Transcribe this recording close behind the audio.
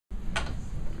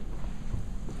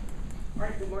All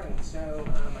right, good morning. So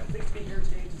I'm pleased to be here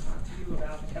today to talk to you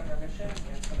about the Kepler mission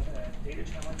and some of the data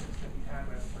challenges that we've had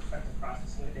with respect to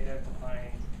processing the data to find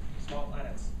small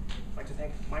planets. I'd like to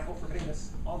thank Michael for putting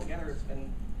this all together. It's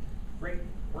been great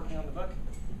working on the book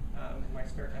in my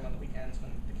spare time on the weekends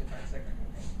when the kids aren't sick, that kind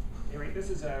of thing. Anyway, this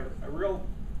is a real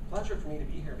pleasure for me to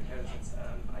be here because it's,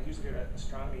 I usually go to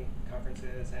astronomy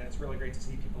conferences, and it's really great to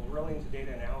see people really into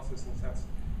data analysis, and so that's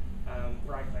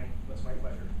where I find most of my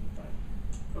pleasure.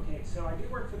 Okay, so I do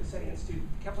work for the SETI Institute.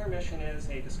 The Kepler mission is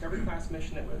a Discovery class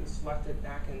mission that was selected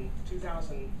back in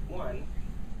 2001.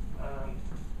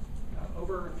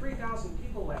 Over 3,000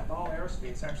 people at Ball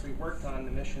Aerospace actually worked on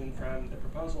the mission from the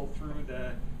proposal through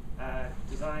the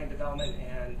design, development,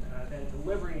 and then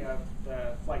delivery of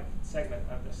the flight segment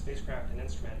of the spacecraft and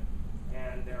instrument.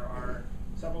 And there are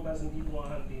several dozen people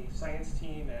on the science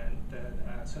team and the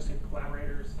associated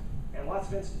collaborators, and lots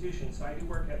of institutions. So I do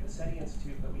work at the SETI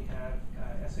Institute, but we have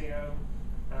SAO,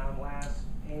 LAS,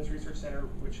 Ames Research Center,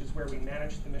 which is where we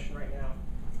manage the mission right now.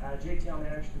 JTL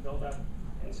managed to build up,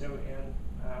 and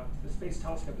the Space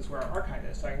Telescope is where our archive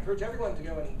is. So I encourage everyone to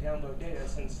go and download data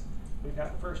since we've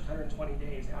got the first 120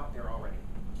 days out there already.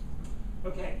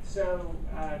 Okay, so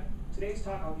today's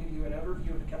talk, I'll give you an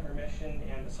overview of the Kepler mission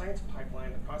and the science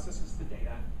pipeline that processes the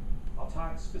data. I'll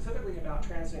talk specifically about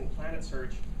transiting planet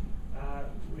search,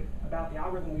 about the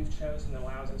algorithm we've chosen that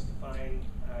allows us to find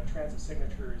transit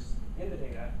signatures in the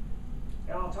data.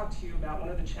 And I'll talk to you about one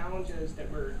of the challenges that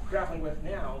we're grappling with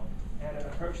now and an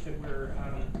approach that we're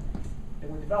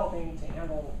developing to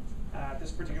handle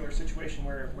this particular situation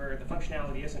where the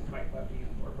functionality isn't quite what we,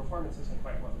 or performance isn't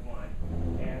quite what we want.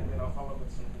 And then I'll follow up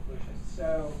with some conclusions.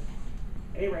 So,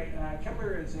 at any rate,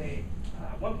 Kepler is a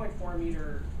 1.4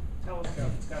 meter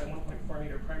telescope. It's got a 1.4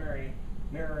 meter primary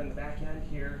mirror in the back end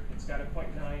here. It's got a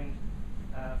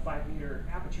 0.95 meter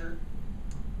aperture,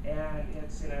 and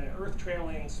it's in an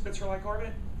Earth-trailing Spitzer-like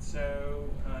orbit. So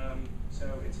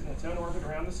it's in its own orbit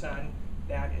around the sun.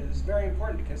 That is very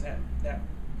important because that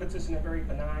puts us in a very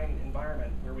benign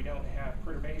environment where we don't have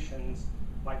perturbations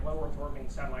like low Earth orbiting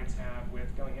satellites have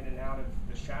with going in and out of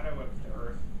the shadow of the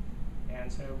Earth. And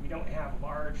so we don't have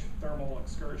large thermal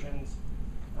excursions.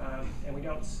 And we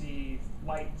don't see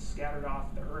light scattered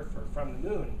off the Earth or from the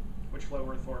Moon, which low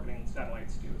Earth orbiting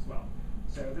satellites do as well.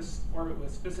 So this orbit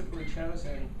was specifically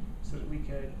chosen so that we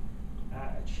could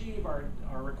achieve our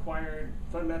required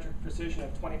photometric precision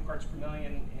of 20 parts per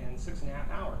million in 6.5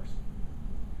 hours.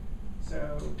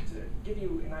 So to give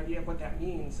you an idea of what that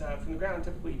means, from the ground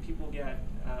typically people get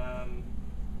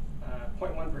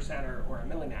 0.1% or a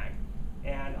millimag.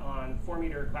 And on 4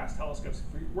 meter class telescopes,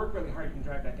 if we work really hard, you can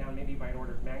drive that down maybe by an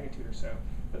order of magnitude or so.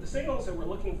 But the signals that we're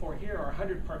looking for here are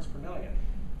 100 parts per million.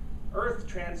 Earth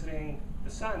transiting the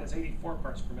sun is 84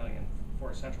 parts per million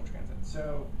for central transit.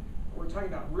 So we're talking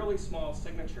about really small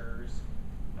signatures.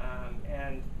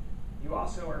 And you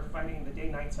also are fighting the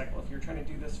day-night cycle. If you're trying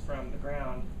to do this from the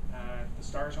ground, the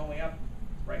stars are only up,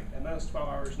 right, at most 12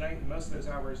 hours a night. And most of those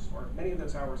hours, or many of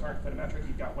those hours, aren't photometric.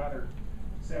 You've got weather.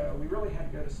 So we really had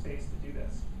to go to space to do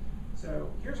this. So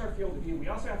here's our field of view. We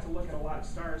also have to look at a lot of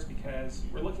stars because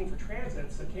we're looking for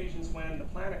transits, occasions when the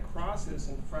planet crosses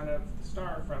in front of the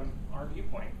star from our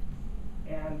viewpoint.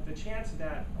 And the chance of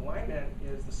that alignment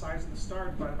is the size of the star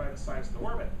divided by the size of the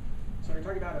orbit. So we're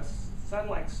talking about a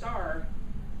sun-like star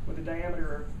with a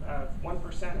diameter of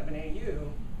 1% of an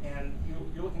AU, and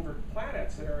you're looking for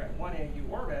planets that are at 1 AU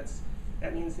orbits.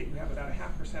 That means that you have about a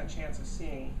 0.5% chance of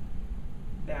seeing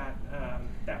that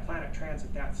planet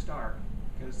transit that star,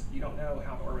 because you don't know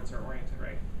how the orbits are oriented,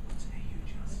 right? What's an AU,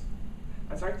 John?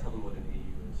 I'm sorry? Tell them what an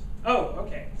AU is. Oh,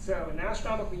 okay. So an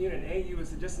astronomical unit, an AU, is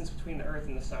the distance between the Earth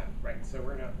and the Sun, right? So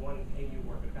we're in a 1 AU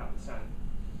orbit about the Sun.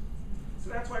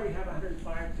 So that's why we have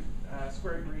 105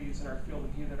 square degrees in our field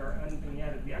of view that are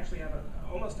unvignetted. We actually have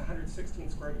almost 116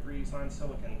 square degrees on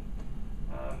silicon.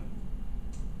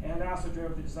 And I also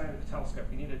drove the design of the telescope.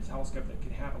 We needed a telescope that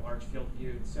could have a large field of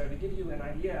view. So to give you an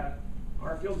idea,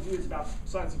 our field of view is about the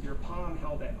size of your palm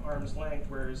held at arm's length,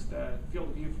 whereas the field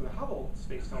of view for the Hubble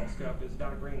Space Telescope is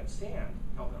about a grain of sand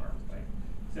held at arm's length.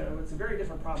 So it's a very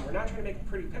different problem. We're not trying to make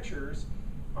pretty pictures.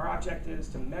 Our object is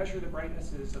to measure the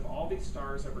brightnesses of all these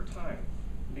stars over time.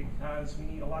 Because we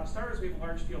need a lot of stars, we have a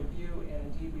large field of view,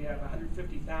 and indeed we have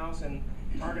 150,000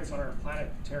 targets on our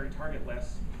planetary target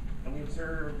list. And we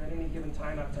observe at any given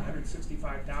time up to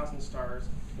 165,000 stars.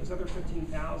 Those other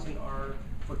 15,000 are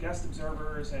for guest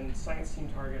observers and science team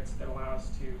targets that allow us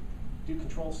to do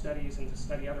control studies and to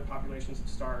study other populations of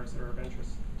stars that are of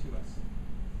interest to us.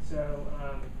 So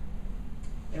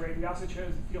anyway, we also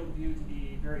chose the field of view to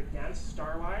be very dense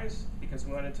star-wise because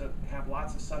we wanted to have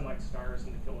lots of sun-like stars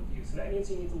in the field of view. So that means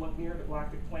you need to look near the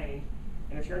galactic plane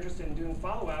And if you're interested in doing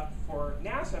follow-up for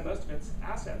NASA, most of its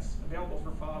assets available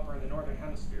for follow-up are in the northern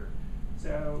hemisphere.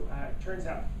 So it turns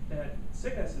out that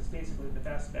CESS is basically the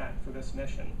best bet for this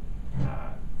mission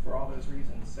for all those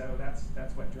reasons. So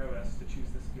that's what drove us to choose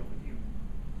this field of view.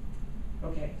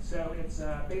 Okay, so it's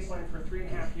a baseline for a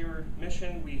 3.5-year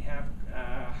mission. We have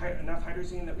enough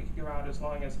hydrazine that we could go out as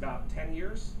long as about 10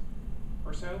 years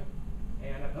or so.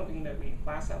 And I'm hoping that we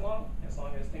last that long. As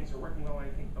long as things are working well, I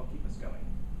think they'll keep us going.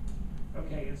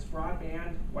 Okay, it's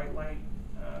broadband, white light.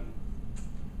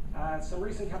 Some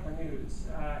recent Kepler news.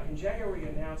 In January, we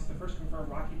announced the first confirmed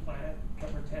rocky planet,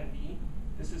 Kepler 10b.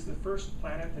 This is the first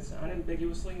planet that's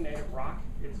unambiguously made of rock.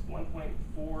 It's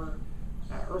 1.4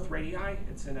 Earth radii.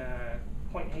 It's in a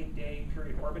 0.8-day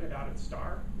period orbit about its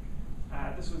star.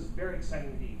 This was very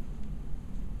exciting indeed.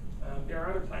 There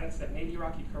are other planets that may be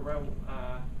rocky. Corot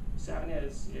 7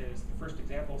 is the first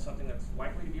example of something that's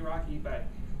likely to be rocky, but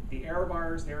the error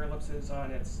bars, the error ellipses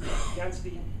on its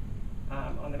density,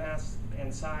 on the mass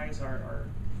and size are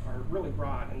really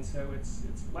broad, and so it's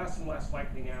less and less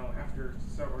likely now after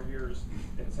several years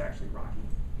that it's actually rocky.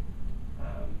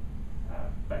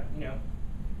 But you know,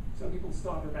 some people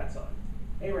still have their bets on.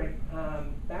 Anyway,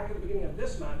 back at the beginning of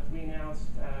this month, we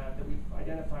announced that we've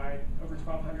identified over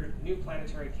 1,200 new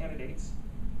planetary candidates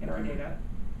in our data.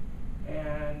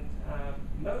 And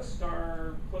most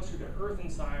are closer to Earth in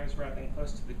size rather than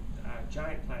close to the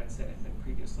giant planets that have been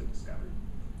previously discovered.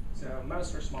 So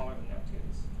most are smaller than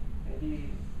Neptune's. And the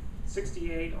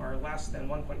 68 are less than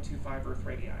 1.25 Earth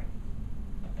radii.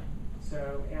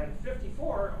 So, and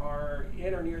 54 are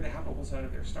in or near the habitable zone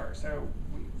of their star. So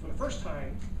for the first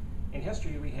time in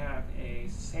history, we have a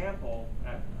sample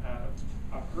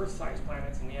of Earth-sized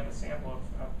planets, and we have a sample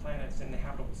of planets in the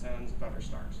habitable zones of other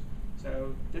stars.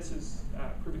 So this is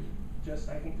proving just,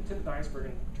 I think, the tip of the iceberg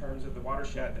in terms of the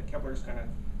watershed that Kepler is going to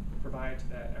provide to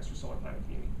the extrasolar planet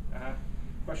community.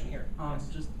 Question here. Yes.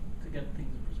 Just to get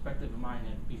things in perspective in my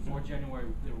head, before January,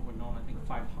 there were known, I think,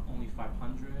 only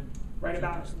 500. Right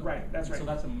about, right, that's right. So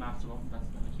that's a massive, that's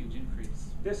a huge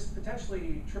increase. This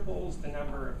potentially triples the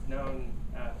number of known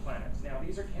planets. Now,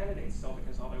 these are candidates still,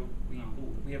 because although we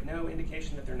have no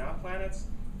indication that they're not planets,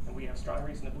 and we have strong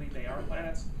reason to believe they are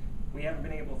planets, we haven't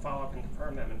been able to follow up and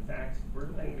confirm them. In fact, we're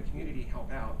letting the community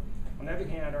help out. On the other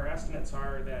hand, our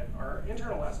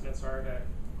internal estimates are that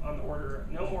on the order,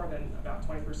 no more than about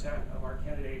 20% of our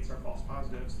candidates are false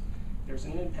positives. There's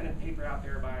an independent paper out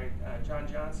there by Jon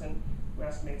Jenkins who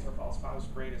estimates our false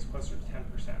positive rate is closer to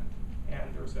 10%.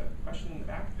 And there's a question in the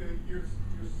back. Your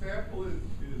sample is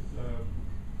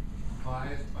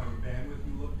biased by the bandwidth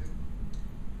you looked at?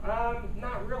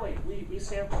 Not really. We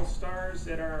sample stars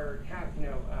that have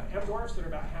M dwarfs that are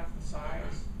about half the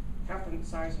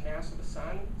size and mass of the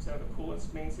sun. So the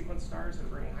coolest main sequence stars that are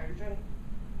burning hydrogen,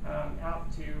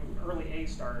 out to early A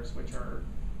stars, which are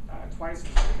twice as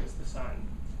big as the sun.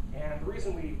 And the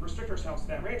reason we restrict ourselves to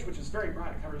that range, which is very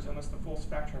broad, it covers almost the full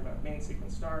spectrum of main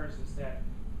sequence stars, is that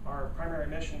our primary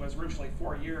mission was originally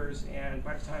 4 years, and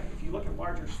by the time, if you look at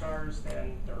larger stars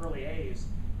than the early A's,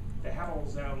 the habitable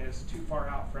zone is too far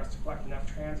out for us to collect enough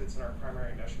transits in our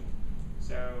primary mission.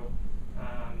 So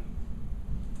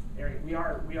we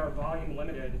are volume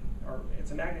limited, or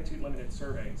it's a magnitude limited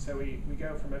survey. So we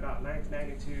go from about 9th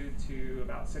magnitude to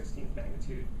about 16th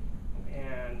magnitude.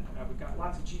 And we've got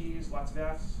lots of G's, lots of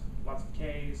F's, lots of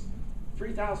K's,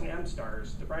 3,000 M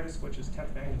stars, the brightest of which is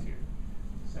 10th magnitude.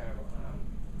 So,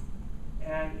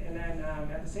 and then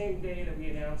at the same day that we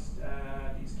announced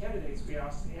these candidates, we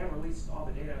also released all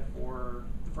the data for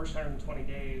the first 120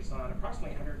 days on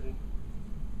approximately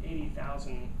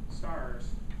 180,000 stars.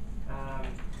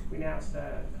 We announced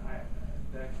the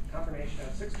confirmation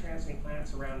of 6 transiting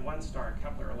planets around one star,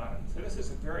 Kepler 11. So this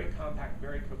is a very compact,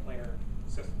 very coplanar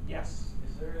system. Yes?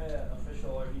 Is there an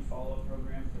official RV follow-up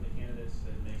program for the candidates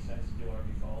that makes sense to do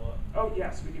RV follow-up? Oh,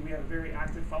 yes, we do. We have a very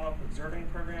active follow-up observing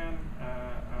program.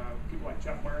 People like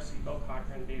Jeff Marcy, Bill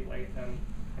Cochran, Dave Latham,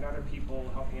 and other people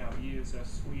helping out. We use a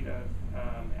suite of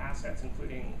assets,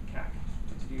 including CAC,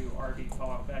 to do RV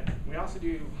follow-up. But we also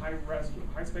do high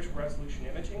spatial resolution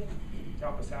imaging to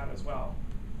help us out as well,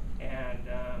 and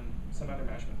some other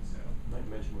measurements. So. Might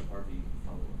mention what RV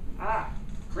follow-up.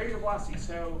 Radial velocity.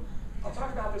 So I'll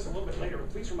talk about this a little bit later, but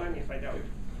please remind me if I don't.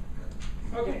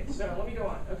 Okay, so let me go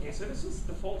on. Okay, so this is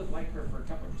the folded light curve for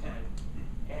Kepler 10.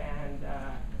 And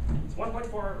it's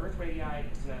 1.4 Earth radii.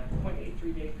 It's in a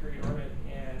 0.83-day period orbit,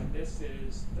 and this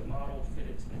is the model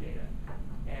fitted to the data.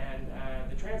 And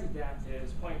the transit depth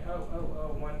is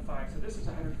 0.00015, so this is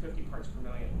 150 parts per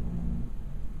million.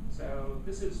 So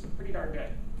this is pretty darn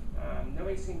good. No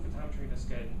AC photometry this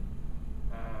good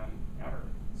ever.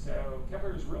 So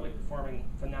Kepler is really performing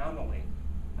phenomenally.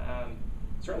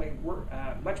 Certainly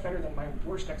much better than my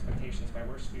worst expectations, my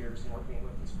worst fears in working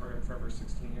with this program for over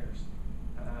 16 years.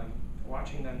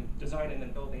 Watching them design and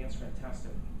then build the instrument, test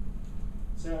it.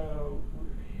 So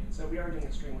we are doing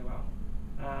extremely well.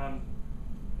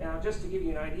 Now, just to give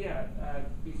you an idea,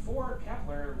 before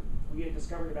Kepler, we had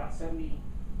discovered about 70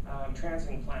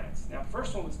 transiting planets. Now, the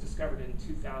first one was discovered in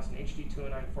 2000, HD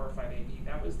 20945AB.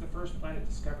 That was the first planet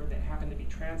discovered that happened to be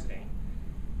transiting.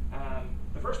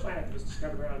 The first planet that was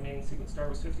discovered around a main sequence star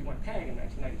was 51 Peg in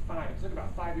 1995. It took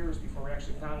about 5 years before we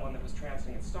actually found one that was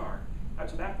transiting its star. Up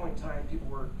to that point in time,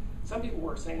 some people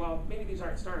were saying, well, maybe these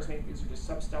aren't stars, maybe these are just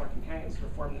substellar companions that are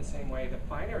formed in the same way that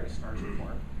binary stars are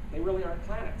formed. They really aren't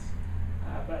planets.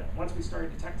 But once we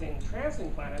started detecting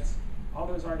transiting planets, all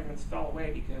those arguments fell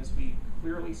away because we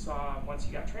clearly saw, once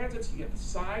you got transits, you get the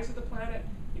size of the planet,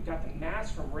 you've got the mass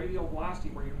from radial velocity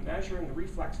where you're measuring the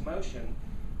reflex motion.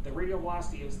 The radial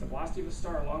velocity is the velocity of the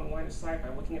star along the line of sight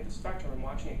by looking at the spectrum and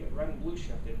watching it get red and blue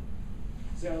shifted.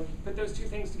 So you put those two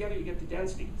things together, you get the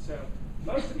density. So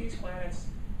most of these planets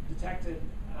detected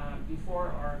before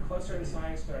are closer in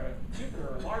size to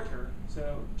Jupiter or larger.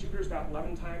 So Jupiter's about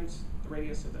 11 times the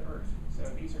radius of the Earth. So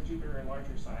these are Jupiter in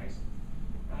larger size.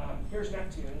 Here's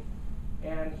Neptune,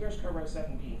 and here's Cobra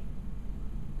 7b.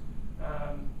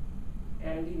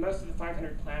 And indeed, most of the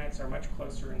 500 planets are much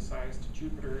closer in size to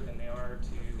Jupiter than they are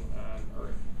to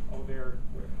Earth.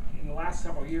 In the last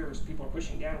several years, people are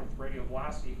pushing down with radial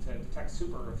velocity to detect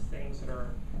super things that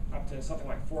are up to something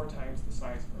like 4 times the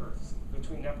size of Earth,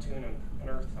 between Neptune and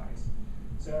Earth size.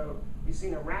 So we've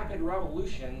seen a rapid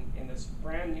revolution in this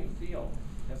brand new field.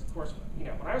 Because of course, when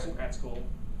I was in grad school,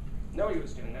 nobody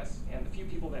was doing this, and the few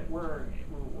people that were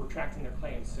tracking their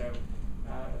claims. So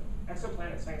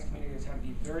exoplanet science communities have to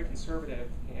be very conservative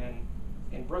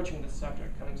in broaching this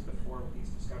subject, coming to the fore with these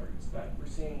discoveries. But we're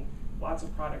seeing lots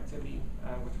of productivity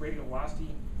with radial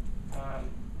velocity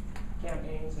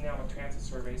campaigns, and now with transit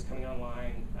surveys coming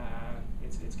online,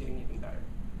 it's getting even better.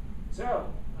 So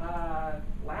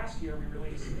last year we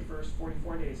released the first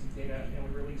 44 days of data, and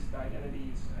we released the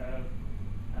identities of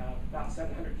about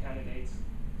 700 candidates.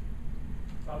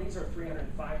 These are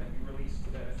 305 that we released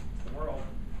to the world.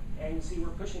 And you see we're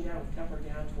pushing down with Kepler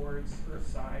down towards Earth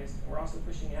size. And we're also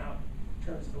pushing out in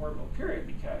terms of the orbital period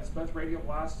because both radial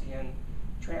velocity and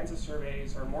transit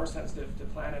surveys are more sensitive to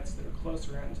planets that are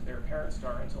closer in to their parent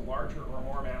star, into larger or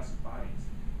more massive bodies.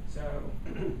 So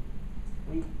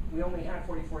we only had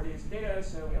 44 days of data,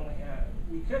 so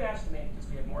we could estimate, because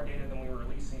we had more data than we were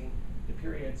releasing, the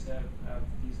periods of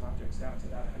these objects out to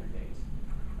about 100 days.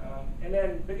 And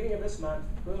then beginning of this month,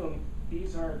 boom,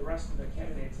 these are the rest of the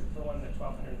candidates that fill in the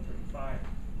 1,235.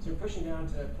 So we're pushing down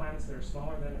to planets that are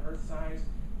smaller than Earth size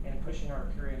and pushing our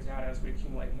periods out as we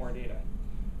accumulate more data.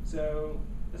 So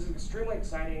this is extremely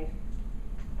exciting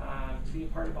to be a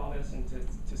part of all this and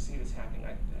to see this happening.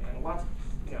 And lots of,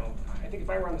 I think if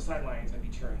I were on the sidelines, I'd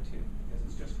be cheering too, because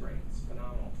it's just great. It's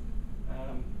phenomenal.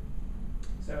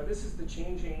 So this is the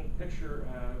changing picture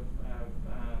of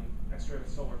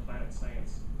extrasolar planet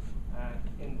science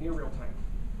in near real time.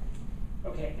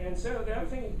 Okay, and so the other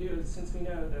thing you do is, since we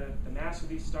know the mass of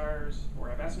these stars, or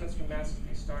have estimates for the mass of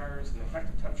these stars, and the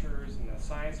effective temperatures, and the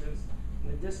sizes,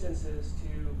 and the distances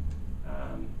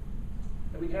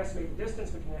that we can estimate the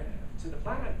distance to the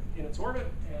planet in its orbit,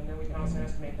 and then we can also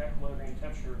estimate the equilibrium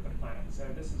temperature of the planet. So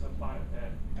this is a plot of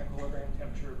the equilibrium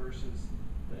temperature versus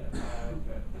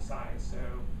the size. So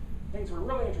things we're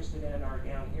really interested in are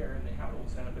down here in the habitable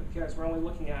zone, but because we're only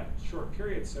looking at short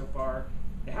periods so far,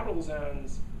 the habitable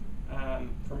zones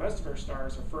for most of our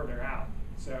stars are further out.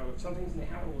 So if something's in the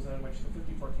habitable zone, which the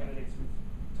 54 candidates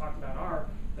we've talked about are,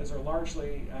 those are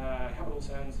largely habitable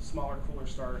zones, smaller, cooler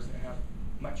stars that have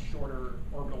much shorter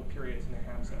orbital periods in their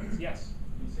habit zones. Yes?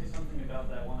 Can you say something about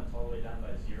that one that's all the way down by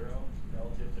 0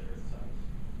 relative to Earth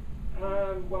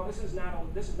size? Well, this is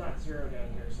not 0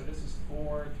 down here. So this is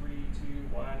 4, 3,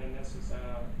 2, 1, and this is so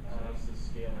that's the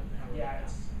scale in there. yeah,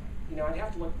 it's I'd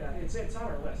have to look at that. It's on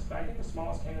our list, but I think the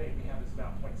smallest candidate we have is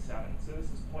about 0.7. So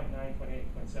this is 0.9, 0.8,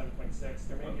 0.7, 0.6.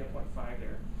 There may be a 0.5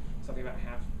 there, something about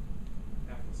half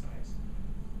the size.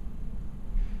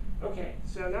 Okay,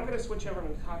 so now I'm going to switch over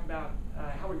and talk about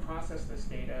how we process this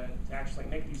data to actually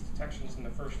make these detections in the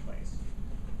first place.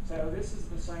 So this is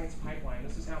the science pipeline.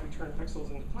 This is how we turn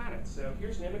pixels into planets. So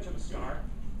here's an image of a star.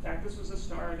 In fact, this was a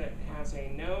star that has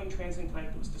a known transiting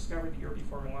planet that was discovered the year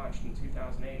before we launched in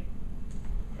 2008.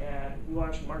 And we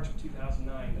launched in March of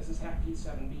 2009. This is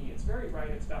HAP-P7b. It's very bright.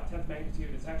 It's about 10th magnitude.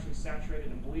 It's actually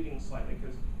saturated and bleeding slightly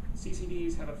because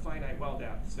CCDs have a finite well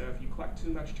depth. So if you collect too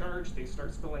much charge, they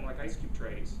start spilling like ice cube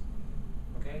trays.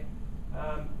 Okay?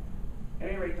 At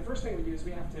any rate, the first thing we do is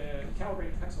we have to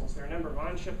calibrate pixels. There are a number of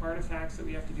on-chip artifacts that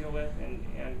we have to deal with, and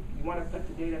you want to put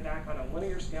the data back on a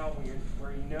linear scale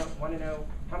where you want to know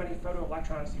how many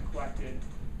photoelectrons you collected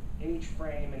in each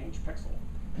frame and each pixel.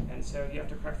 And so you have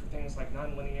to correct for things like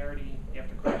nonlinearity. You have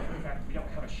to correct for the fact that we don't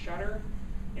have a shutter.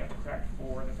 You have to correct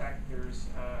for the fact that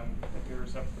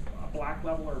there's a black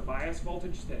level or bias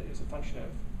voltage that is a function of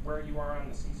where you are on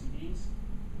the CCDs.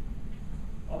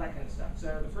 All that kind of stuff.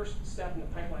 So the first step in the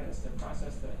pipeline is to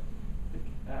process the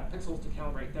pixels to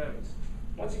calibrate those.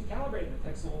 Once you've calibrated the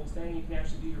pixels, then you can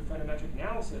actually do your photometric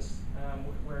analysis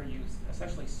where you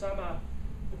essentially sum up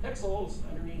the pixels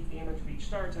underneath the image of each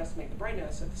star to estimate the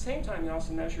brightness. At the same time, you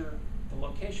also measure the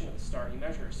location of the star. You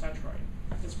measure a centroid.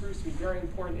 This proves to be very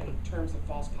important in terms of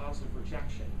false positive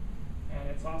rejection. And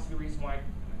it's also the reason why,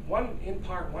 one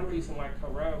reason why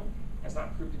CoRoT has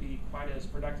not proved to be quite as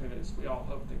productive as we all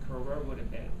hoped that CoRoT would have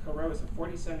been. CoRoT is a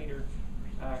 40 centimeter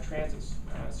transit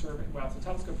survey. Well, it's a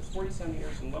telescope that's 40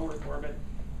 centimeters in low Earth orbit,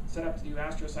 set up to do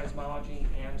astroseismology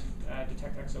and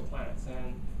detect exoplanets.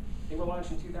 And they were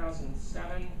launched in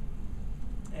 2007,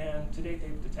 and to date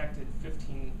they've detected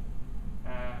 15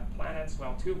 planets,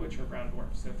 well, 2 of which are brown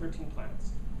dwarfs, so 13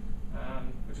 planets,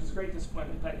 which is a great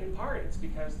disappointment. But in part, it's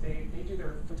because they do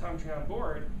their photometry on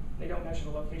board. They don't measure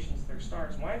the locations of their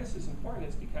stars. Why this is important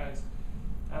is because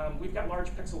we've got large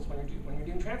pixels. When you're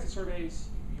doing transit surveys,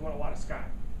 you want a lot of sky.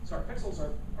 So our pixels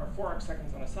are 4 arc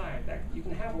seconds on a side. That you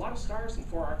can have a lot of stars in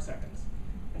 4 arc seconds.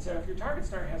 And so if your target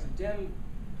star has a dim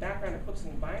background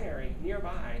eclipsing binary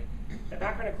nearby, that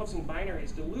background eclipsing binary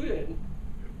is diluted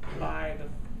by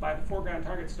the foreground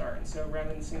target star. And so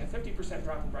rather than seeing a 50%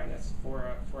 drop in brightness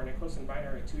for an eclipsing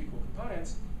binary of 2 equal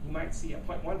components, you might see a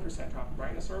 0.1% drop in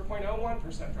brightness or a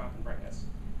 0.01% drop in brightness.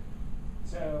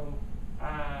 So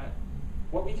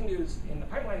what we can do is, in the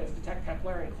pipeline, is detect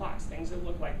Keplerian clocks, things that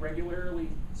look like regularly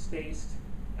spaced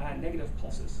negative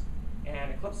pulses.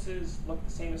 And eclipses look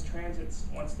the same as transits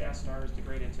once the star is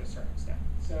degraded to a certain extent.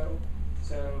 So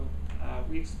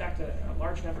we expect a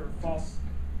large number of false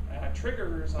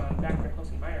triggers on background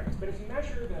eclipsing binaries. But if you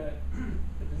measure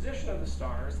the position of the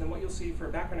stars, then what you'll see for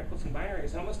background eclipsing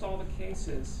binaries, in almost all the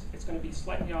cases, it's going to be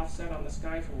slightly offset on the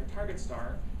sky from your target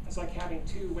star. It's like having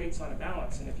 2 weights on a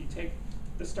balance. And if you take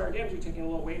the star dims, you're taking a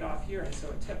little weight off here, and so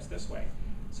it tips this way.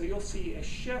 So you'll see a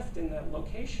shift in the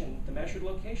location, the measured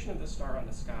location of the star on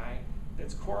the sky,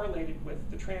 that's correlated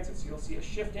with the transit. So you'll see a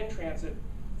shift in transit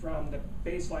from the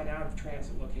baseline out of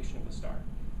transit location of the star.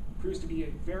 It proves to be a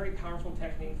very powerful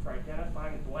technique for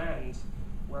identifying blends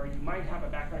where you might have a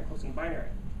background eclipsing binary.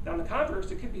 Now, on the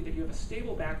converse, it could be that you have a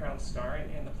stable background star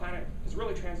and the planet is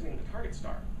really transiting the target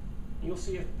star. And you'll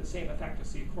see the same effect. You'll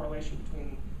see a correlation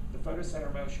between the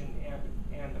photocenter motion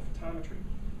and the photometry.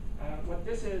 What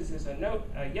this is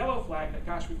a yellow flag that,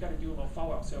 gosh, we've got to do a little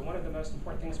follow-up. So one of the most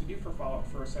important things we do for follow-up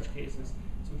for such cases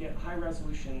is we get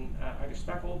high-resolution, either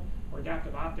speckled or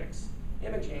adaptive optics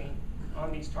imaging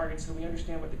on these targets, so we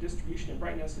understand what the distribution and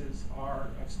brightnesses are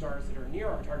of stars that are near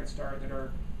our target star that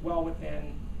are well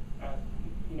within,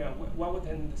 well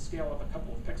within the scale of a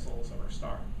couple of pixels of our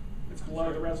star. It's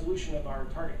below the resolution of our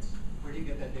targets. Where do you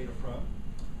get that data from?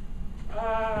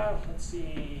 Let's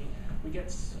see. We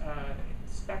get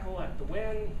speckle at the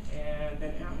WIN, and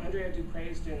then Andrea Dupre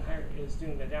is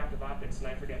doing the adaptive optics, and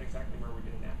I forget exactly where we're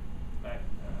doing that. But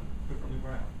From the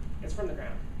ground. It's from the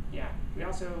ground. Yeah. We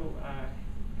also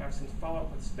have some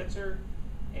follow-up with Spitzer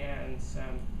and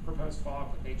some proposed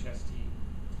follow-up with HST.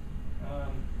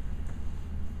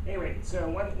 Anyway, so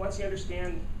once you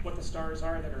understand what the stars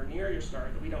are that are near your star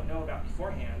that we don't know about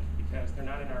beforehand because they're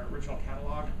not in our original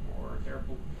catalog, or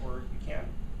you can't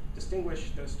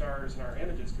distinguish those stars in our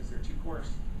images because they're too coarse,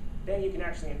 then you can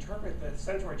actually interpret the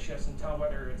centroid shifts and tell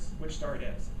which star it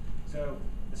is. So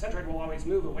the centroid will always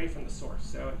move away from the source,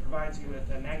 so it provides you with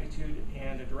a magnitude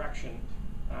and a direction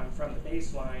from the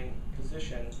baseline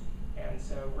position, and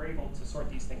so we're able to sort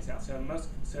these things out.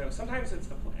 So sometimes it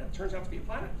turns out to be a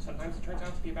planet, sometimes it turns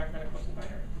out to be a background eclipsing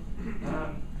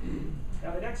binary.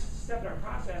 Now the next step in our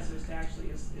process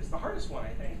is the hardest one,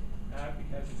 I think,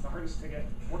 because it's the hardest to get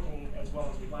working as well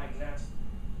as we'd like, and that's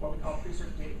what we call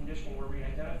pre-circuit data conditioning, where we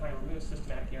identify and remove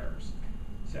systematic errors.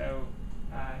 So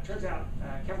it turns out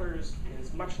Kepler is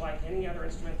much like any other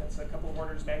instrument that's a couple of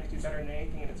orders of magnitude better than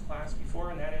anything in its class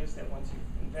before, and that is that once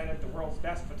you've invented the world's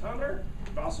best photometer,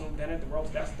 you've also invented the world's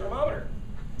best thermometer.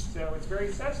 So it's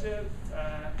very sensitive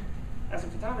as a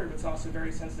photometer, but it's also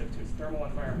very sensitive to its thermal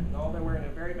environment. And although we're in a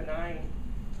very benign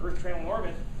Earth-trailing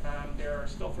orbit, there are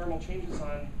still thermal changes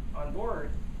on board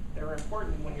that are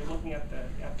important when you're looking at the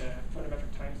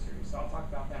photometric time series. So I'll talk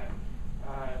about that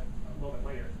a little bit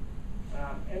later.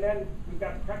 And then we've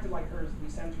got the corrected light curves that we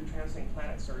send through transiting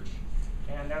planet search,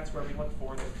 and that's where we look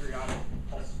for the periodic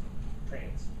pulse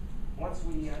trains. Once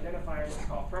we identify what we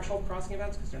call threshold crossing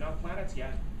events, because they're not planets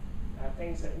yet,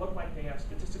 things that look like they have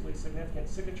statistically significant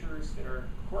signatures that are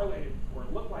correlated or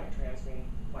look like transiting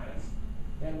planets,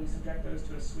 then we subject those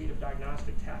to a suite of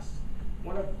diagnostic tests.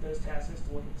 One of those tests is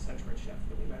to look at the centroid shift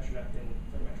that we measured up in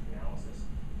photometric analysis.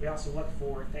 We also look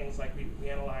for things like we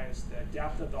analyze the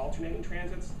depth of the alternating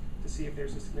transits to see if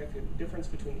there's a significant difference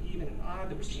between even and odd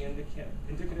that would be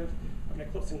indicative of an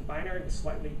eclipsing binary with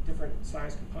slightly different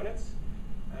size components.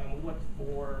 We look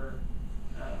for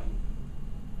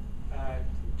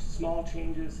small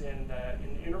changes in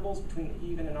the intervals between the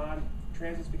even and odd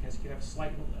transits, because you could have a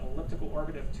slight elliptical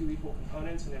orbit of two equal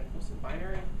components and then eclipsing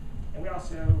binary. And we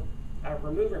also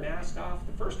remove or mask off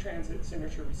the first transit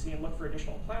signature we see and look for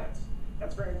additional planets.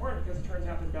 That's very important because it turns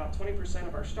out that about 20%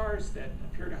 of our stars that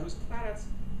appear to host planets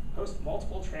host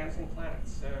multiple transiting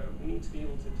planets. So we need to be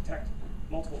able to detect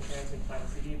multiple transiting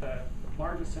planets. Indeed, the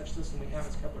largest such system we have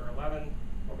is Kepler 11,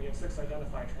 where we have 6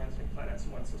 identified transiting planets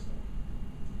in one system.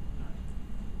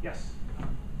 Yes?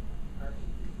 Are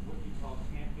what you call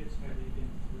candidates, have they been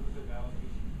through the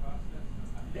validation process?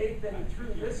 They've been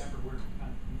through this. Remember, we're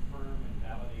kind of confirm and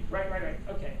validate. Right.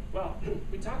 Okay. Well,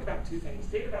 we talk about 2 things.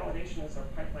 Data validation is our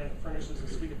pipeline that furnishes a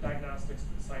suite of diagnostics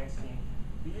to the science team.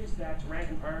 We use that to rank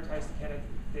and prioritize the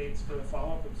candidates for the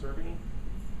follow-up observing.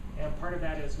 And part of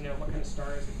that is, what kind of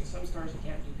stars, because some stars you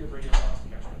can't do good radio velocity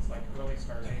measurements, like early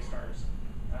stars, A stars,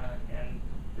 and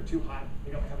they're too hot.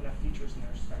 They don't have enough features in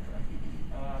their spectra.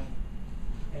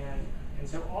 And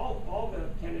so all the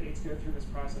candidates go through this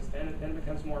process. Then it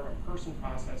becomes more of a person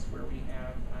process where we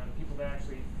have people that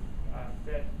actually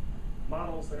fit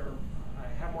models that are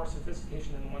have more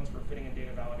sophistication than the ones we're fitting in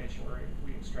data validation, where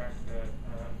we extract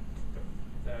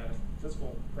the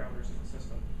physical parameters of the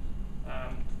system.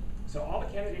 So all the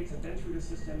candidates have been through the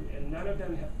system, and none of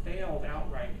them have failed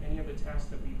outright any of the tests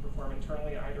that we perform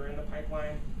internally, either in the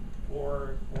pipeline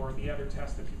or the other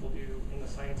tests that people do in the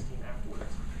science team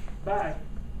afterwards. But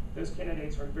those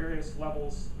candidates are in various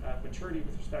levels of maturity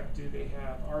with respect to they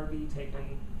have RV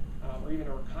taken or even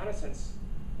a reconnaissance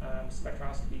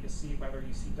spectroscopy to see whether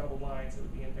you see double lines that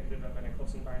would be indicative of an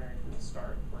eclipsing binary from the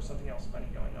start or something else funny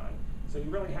going on. So you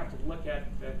really have to look at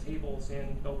the tables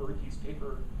in Bill Baruchi's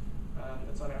paper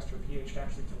that's on AstroPH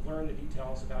actually to learn the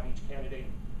details about each candidate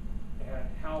and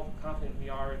how confident we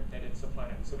are that it's a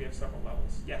planet. So we have several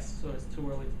levels. Yes? So it's too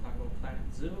early to talk about Planet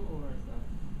Zoo, or is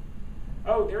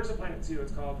that? Oh, there's a Planet Zoo.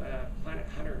 It's called Planet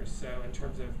Hunters. So in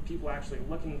terms of people actually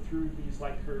looking through these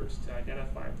light curves to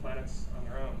identify planets on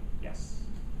their own. Yes?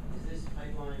 Is this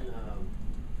pipeline,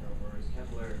 or is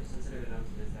Kepler sensitive enough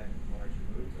to detect large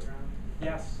moons around?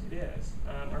 Yes, it is.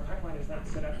 Our pipeline is not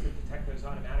set up to detect those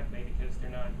automatically because they're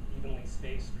not evenly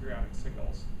spaced periodic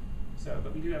signals. So,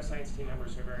 but we do have science team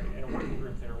members who are in a working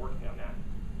group that are working on that.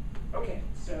 Okay,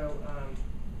 so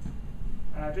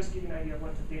just to give you an idea of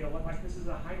what the data look like. This is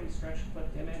a highly stretched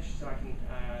clipped image, so I can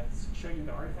show you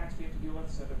the artifacts we have to deal with.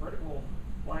 So the vertical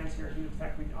lines here due to the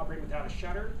fact we operate without a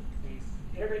shutter. We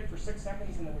integrate for 6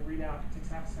 seconds, and then we read out. It takes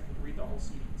half a second to read the whole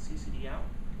CCD out.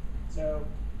 So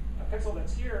a pixel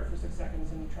that's here for 6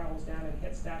 seconds and travels down and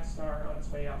hits that star on its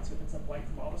way out, so it picks up light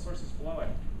from all the sources below it.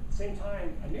 At the same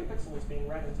time, a new pixel is being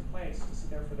read into place to sit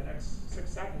there for the next 6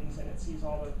 seconds, and it sees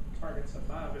all the targets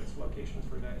above its locations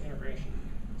for the integration.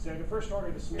 So the first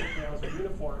order, the smear trails are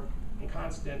uniform and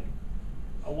constant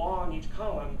along each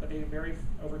column, but they vary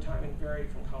over time and vary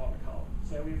from column to column.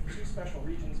 So we have 2 special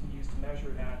regions we use to measure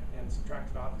that and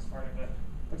subtract it off as part of the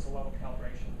pixel level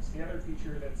calibrations. The other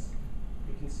feature that's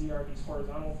you can see are these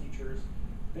horizontal features.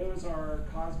 Those are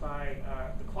caused by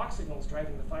the clock signals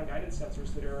driving the fine guidance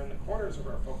sensors that are in the corners of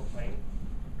our focal plane,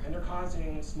 and they're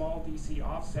causing small DC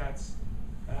offsets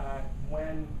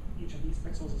when each of these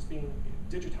pixels is being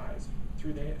digitized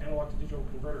through the analog to digital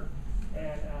converter.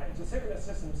 And it's a synchronous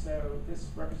system, so this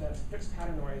represents fixed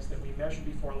pattern noise that we measured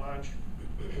before launch.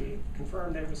 We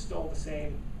confirmed that it was still the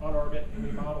same on orbit, and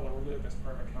we model and remove as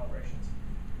part of our calibrations.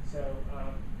 So,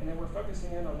 and then we're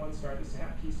focusing in on one star. This is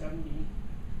P7b,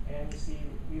 and you see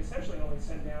we essentially only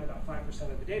send down about 5%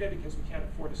 of the data because we can't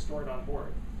afford to store it on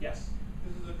board. Yes?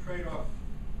 This is a trade-off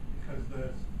because the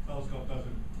telescope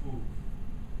doesn't move.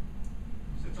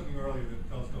 You said something earlier that the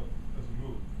telescope doesn't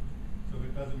move. So if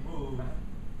it doesn't move,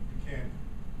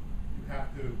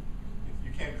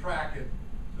 you can't track it,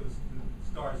 so the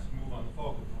stars move on the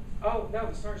focal plane. Oh, no,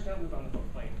 the stars don't move on the focal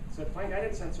plane. So the fine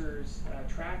guidance sensors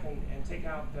track and take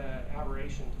out the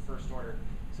aberration to first order.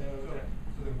 So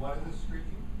then what is this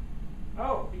streaking?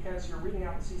 Oh, because you're reading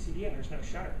out the CCD and there's no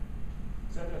shutter.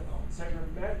 So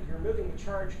you're moving the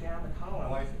charge down the column,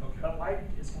 Oh, I see, okay. but light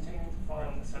is continuing to fall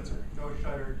on the sensor. No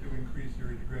shutter to increase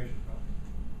your integration cost.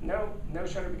 No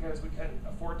shutter, because we couldn't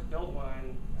afford to build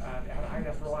one that had high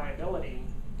enough reliability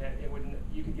that it wouldn't.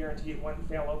 You could guarantee it wouldn't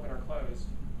fail open or closed,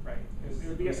 right? It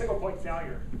would be a single point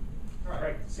failure,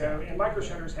 right? So, and micro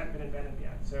shutters haven't been invented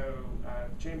yet. So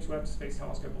James Webb Space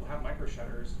Telescope will have micro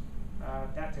shutters.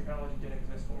 That technology didn't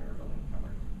exist when we were building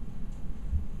Kepler.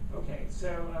 Okay,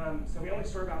 so we only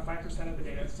store about 5% of the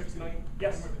data, 6 million.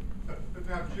 Yes. But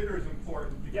now jitter is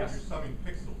important because Yes. you're summing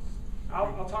pixels.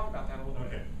 I'll talk about that a little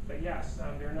bit. Okay. But yes,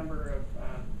 there are a number of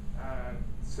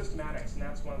systematics, and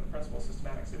that's one of the principal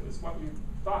systematics. It was what we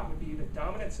thought would be the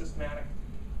dominant systematic.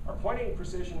 Our pointing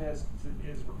precision is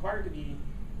required to be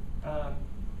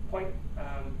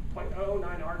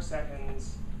 0.09 arc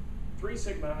seconds, 3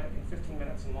 sigma in 15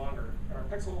 minutes and longer. And our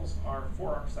pixels are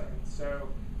 4 arc seconds. So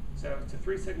to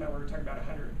 3 sigma, we're talking about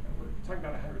 100. We're talking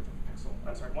about 100th of a pixel.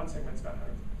 I'm sorry, 1 sigma is about 100th of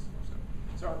a pixel or so.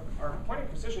 So our pointing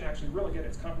precision actually really good.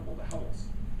 It's comparable to Hubble's.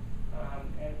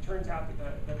 And it turns out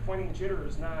that the pointing jitter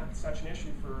is not such an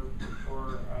issue for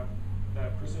the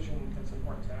precision that's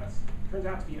important to us. It turns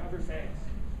out to be other things.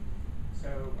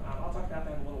 So I'll talk about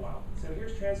that in a little while. So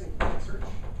here's transient point search.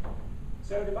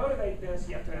 So to motivate this,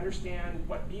 you have to understand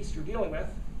what beast you're dealing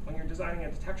with when you're designing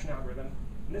a detection algorithm.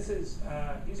 And this is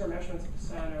these are measurements of the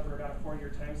sun over about a 4-year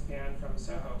time span from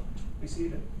SOHO. We see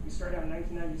that we started out in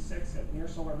 1996 at near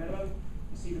solar minimum.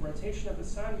 You see the rotation of the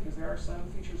sun, because there are some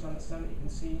features on the sun that you can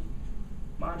see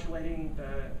modulating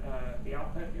the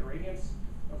output, the irradiance.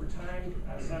 Over time,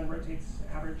 sun rotates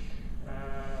average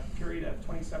period of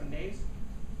 27 days.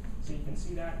 So you can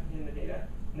see that in the data.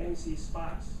 And then you see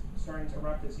spots starting to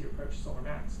erupt as you approach solar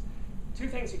max. 2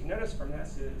 things you can notice from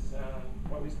this is,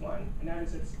 well, at least one, and that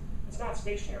is it's not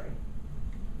stationary.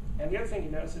 And the other thing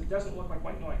you notice, it doesn't look like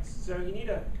white noise. So you need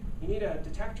a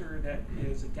detector that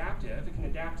is adaptive. It can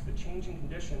adapt to the changing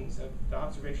conditions of the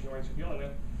observation noise you're dealing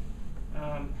with,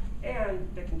 and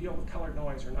that can deal with colored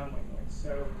noise or non-white noise.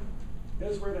 So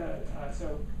those were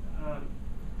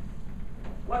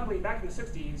luckily back in the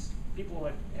 60s, people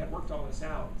had worked all this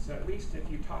out. So at least if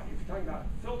you're talking about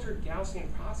filtered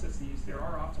Gaussian processes, there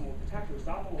are optimal detectors.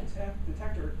 The optimal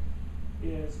detector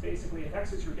is basically, it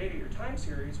X's your data, your time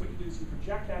series. What you do is you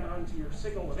project that onto your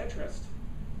signal of interest,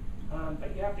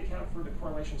 but you have to account for the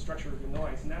correlation structure of your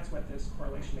noise, and that's what this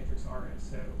correlation matrix R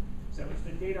is. So if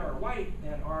the data are white,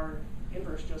 then R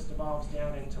inverse just evolves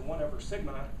down into 1 over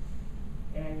sigma,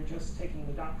 and you're just taking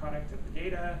the dot product of the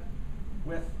data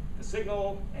with the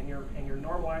signal, and you're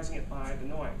normalizing it by the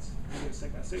noise, you get a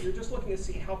sigma. So you're just looking to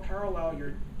see how parallel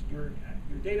your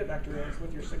data vector is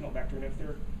with your signal vector, and if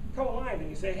they're co-aligned, then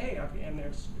you say, hey, and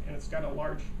it's got a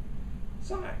large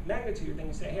magnitude, then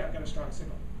you say, hey, I've got a strong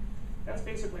signal. That's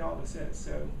basically all this is.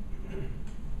 So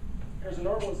there's a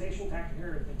normalization factor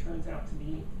here that turns out to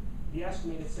be the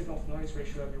estimated signal-to-noise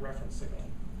ratio of your reference signal.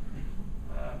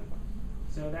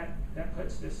 So that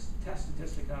puts this test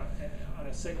statistic on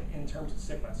in terms of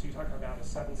sigma. So you're talking about a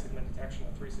 7 sigma detection,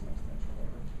 a 3 sigma detection,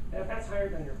 whatever. And if that's higher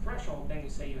than your threshold, then you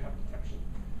say you have detection.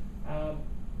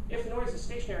 If the noise is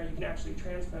stationary, you can actually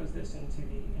transpose this into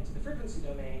the frequency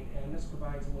domain, and this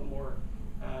provides a little more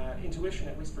intuition,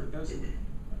 at least for those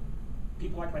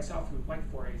people like myself who like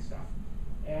Fourier stuff.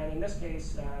 And in this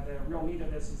case, the real need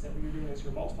of this is that what you're doing is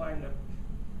you're multiplying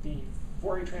the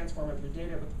Fourier transform of your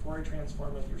data with the Fourier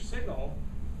transform of your signal,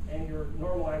 and you're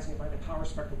normalizing it by the power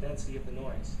spectral density of the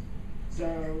noise.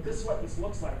 So this is what this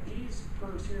looks like. These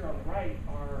curves here on the right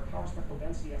are power spectral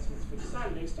density estimates for the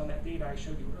sun based on that data I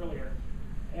showed you earlier.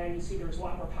 And you see there's a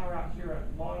lot more power out here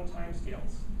at long time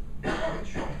scales than at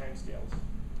short time scales.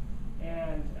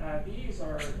 And these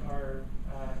are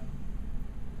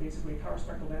basically power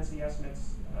spectral density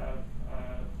estimates of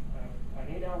an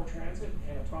 8-hour transit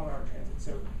and a 12-hour transit.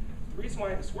 So the reason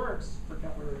why this works for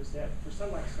Kepler is that for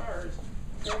sun-like stars,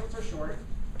 transits are short,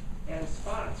 and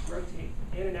spots rotate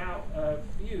in and out of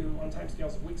view on time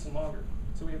scales of weeks and longer.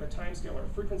 So we have a time scale or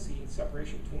frequency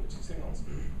separation between the 2 signals.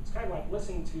 It's kind of like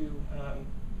listening to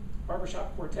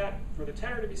barbershop quartet, for the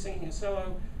tenor to be singing his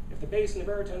solo. If the bass and the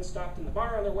baritone stopped in the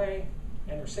bar on their way,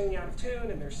 and they're singing out of tune,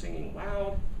 and they're singing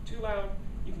loud, too loud,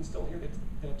 you can still hear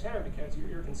the tenor because your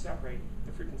ear can separate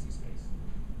the frequency space.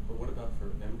 But what about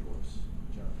for M dwarfs,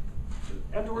 John?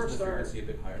 M dwarfs is the are frequency a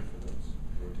bit higher for those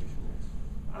rotation rates?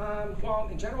 Well,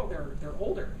 in general, they're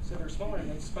older, so they're smaller and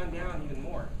they've spun down even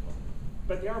more.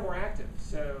 But they are more active,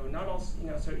 so not all,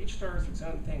 so each star is its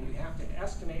own thing. You have to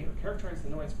estimate or characterize the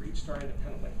noise for each star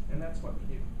independently, and that's what we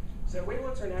do. So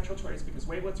wavelets are a natural choice because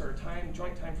wavelets are a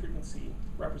joint time frequency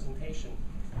representation.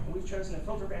 And we've chosen a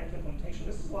filter bank implementation.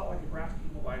 This is a lot like a graphic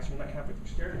equalizer you might have with your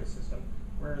stereo system.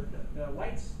 where the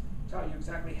lights tell you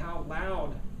exactly how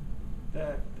loud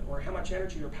or how much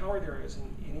energy or power there is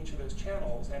in each of those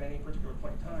channels at any particular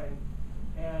point in time.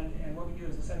 And what we do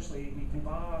is essentially we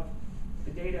convolve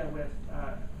the data with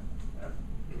a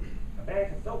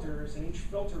bank of filters, and each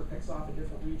filter picks off a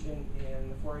different region in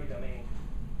the Fourier domain,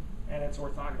 and it's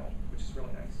orthogonal, which is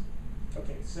really nice.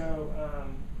 Okay, so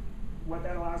what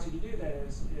that allows you to do then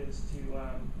is to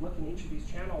look in each of these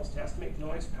channels to estimate the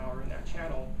noise power in that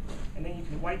channel, and then you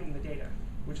can whiten the data,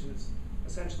 which is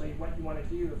essentially what you want to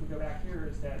do. If we go back here,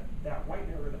 is that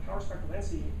whitener, or the power spectral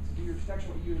density, to do your detection,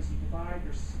 what you do is you divide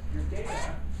your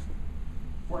data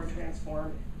for a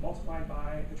transform multiplied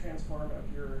by the transform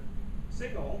of your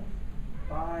signal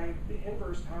by the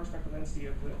inverse power spectral density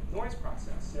of the noise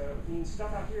process. So it means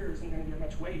stuff out here isn't going to get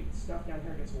much weight. Stuff down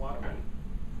here gets a lot of weight.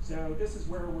 So this is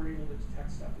where we're able to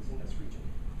detect stuff, is in this region.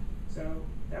 So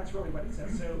that's really what it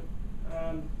says. So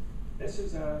this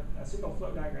is a signal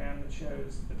flow diagram that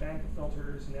shows the bank of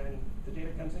filters, and then the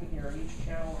data comes in here, and each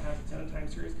channel has its own time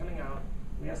series coming out.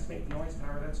 We estimate the noise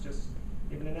power. That's just,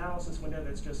 we have an analysis window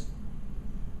that's just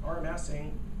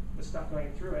RMSing the stuff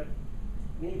going through it.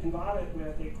 And then you convolve it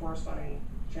with a corresponding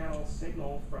channel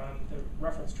signal from the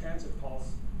reference transit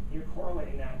pulse. You're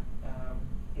correlating that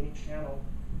in each channel,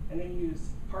 and then you use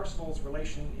Parsifal's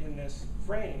relation in this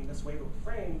frame, this wavelet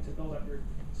frame, to build up your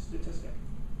statistic.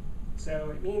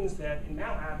 So it means that in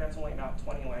MATLAB, that's only about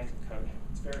 20 lines of code.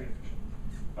 It's very efficient.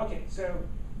 Okay, so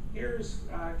here's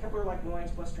Kepler-like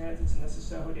noise plus transits, and this is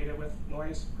SOHO data with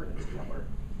noise pertinent to Kepler.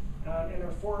 And there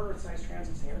are 4 Earth-sized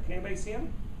transits here. Can anybody see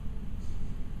them?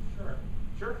 Sure.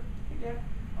 Sure? Yeah.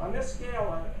 On this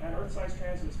scale, an Earth-sized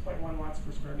transit is 0.1 watts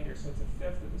per square meter, so it's a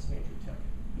fifth of this major tick.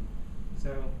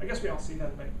 So I guess we all see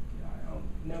them, but I don't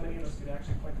know many of us could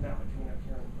actually point them out by coming up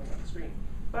here and pointing on the screen.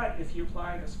 But if you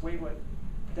apply this wavelet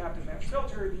adaptive match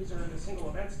filter, these are the single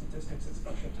event statistics as a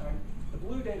function of time. The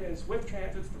blue data is with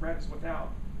transits, the red is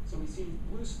without. So we see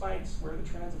blue spikes where the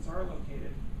transits are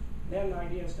located. Then the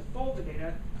idea is to fold the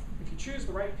data. If you choose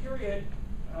the right period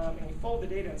and you fold the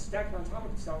data and stack it on top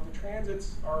of itself, the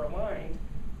transits are aligned.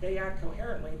 They act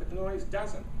coherently, but the noise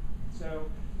doesn't. So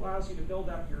it allows you to build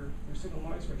up your signal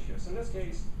noise ratio. So in this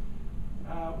case,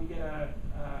 we get a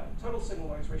total signal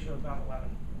noise ratio of about 11.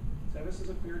 So this is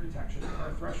a clear detection.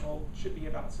 Our threshold should be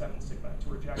about 7 sigma to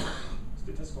reject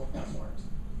statistical false alarms.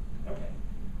 Okay.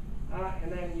 And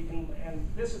then you can, and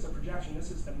this is a projection.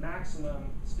 This is the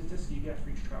maximum statistic you get for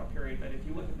each trial period. But if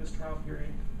you look at this trial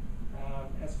period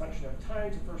as a function of time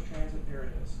to first transit, there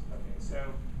it is. Okay, so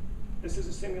this is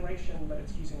a simulation, but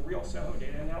it's using real SOHO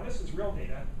data. And now this is real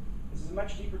data. This is a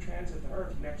much deeper transit than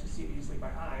Earth. You can actually see it easily by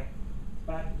eye.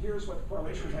 But here's what the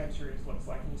correlation time series looks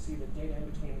like. And you see the data in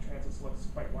between the transits looks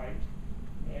quite white.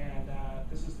 And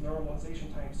this is the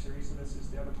normalization time series. So this is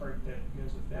the other part that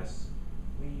goes with this.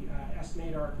 We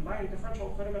estimate our combined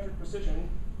differential photometric precision.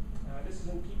 This is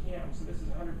in ppm, so this is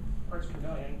 100 parts per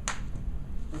million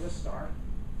for this star.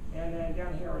 And then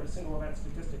down here are the single event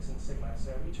statistics in sigma.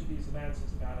 So each of these events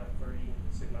is about a 30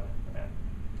 sigma event.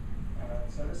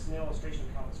 So this is an illustration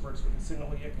of how this works with the signal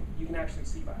you can actually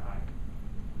see by eye.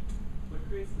 What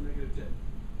creates the negative dip?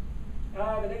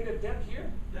 The negative dip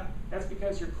here? Yeah. That's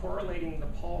because you're correlating the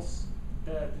pulse.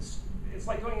 It's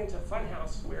like going into a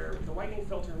funhouse where the whitening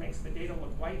filter makes the data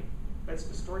look white, but it's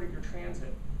distorted your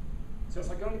transit. So it's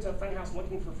like going into a funhouse and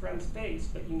looking for a friend's face,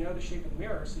 but you know the shape of the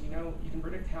mirror, so you can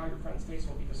predict how your friend's face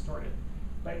will be distorted.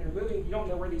 But you don't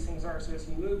know where these things are, so as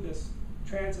you move this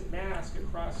transit mask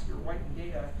across your whitened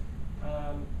data,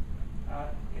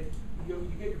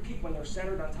 you get your peak when they're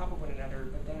centered on top of one another,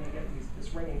 but then you get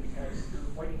this ringing because your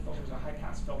whitening filter is a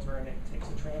high-pass filter, and it takes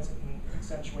the transit and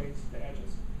accentuates the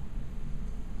edges.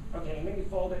 Okay, and then you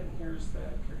fold it, and here's the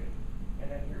period. And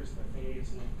then here's the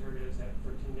phase, and there it is at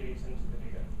 13 days into the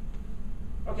data.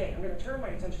 Okay, I'm going to turn my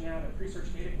attention now to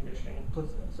pre-search data conditioning. Plus,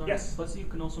 sorry, yes? plus you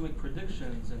can also make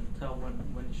predictions and tell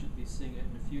when you should be seeing it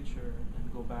in the future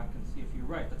and go back and see if you're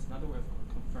right. That's another way of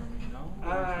confirming, no?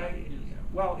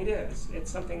 Well, it is. It's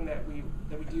something that we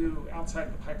do outside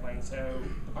of the pipeline. So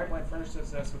the pipeline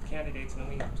furnishes us with candidates, and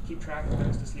then we keep track of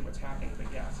those to see what's happening. But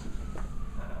yes,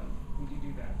 we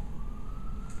do that.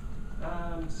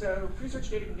 So pre-search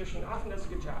data conditioning often does a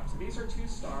good job. So these are 2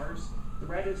 stars. The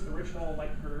red is the original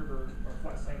light curve or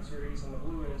flux time series, and the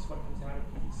blue is what comes out of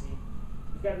PDC.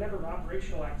 We've got a number of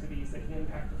operational activities that can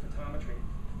impact the photometry.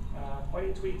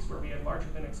 Pointing tweaks where we had larger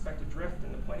than expected drift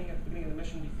in the pointing at the beginning of the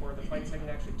mission before the flight segment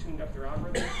actually tuned up their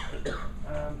algorithm.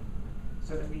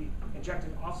 So that we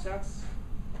injected offsets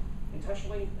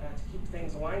intentionally to keep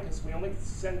things aligned, because we only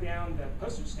send down the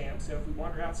postage stamp. So if we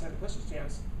wander outside the postage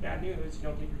stamps, bad news, you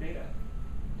don't get your data,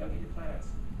 you don't get your planets.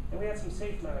 And we had some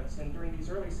safe modes, and during these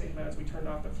early safe modes, we turned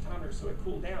off the photometer so it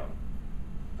cooled down.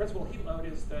 Principal heat load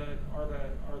are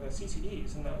the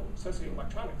CCDs and the associated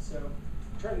electronics. So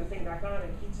turn the thing back on and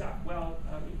it heats up. Well,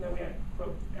 even though we had,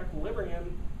 quote,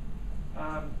 equilibrium,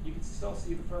 you could still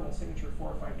see the thermal signature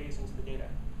 4 or 5 days into the data.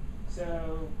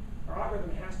 So our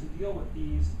algorithm has to deal with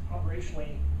these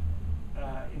operationally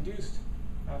induced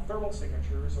thermal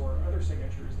signatures or other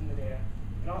signatures in the data.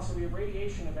 And also we have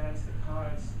radiation events that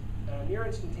cause near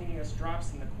instantaneous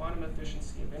drops in the quantum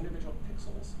efficiency of individual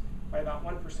pixels by about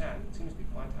 1%. It seems to be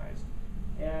quantized.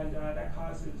 And that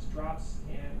causes drops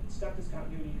in step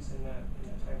discontinuities in the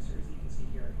time series that you can see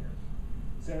here and here.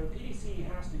 So PDC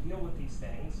has to deal with these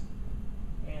things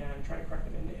and try to correct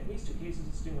them. In these two cases,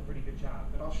 it's doing a pretty good job,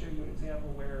 but I'll show you an example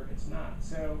where it's not.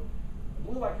 So the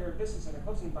blue light curve, this is an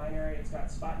eclipsing binary. It's got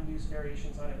spot-induced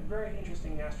variations on it. Very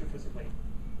interesting astrophysically.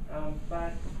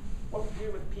 But what we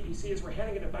do with PDC is we're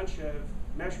handing it a bunch of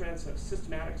measurements of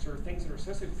systematics or things that are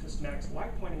associated with systematics,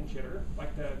 like pointing jitter,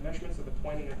 like the measurements of the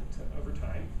pointing over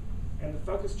time, and the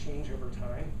focus change over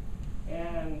time,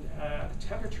 and the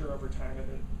temperature over time of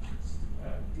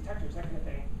the detectors, that kind of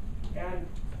thing. And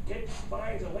it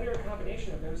finds a linear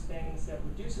combination of those things that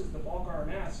reduces the bulk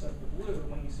RMS of the blue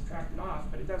when you subtract it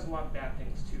off, but it does a lot of bad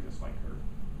things to this light curve.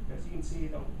 As you can see,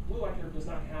 the blue light curve does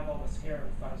not have all this hair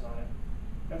and fuzz on it.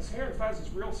 Now, this hair and fuzz is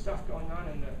real stuff going on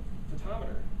in the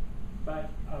photometer, but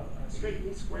a straight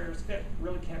least squares fit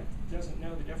really doesn't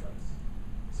know the difference.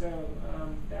 So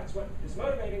that's what is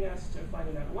motivating us to find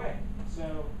another way.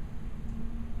 So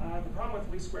the problem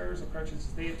with least squares approaches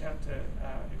is they attempt to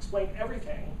explain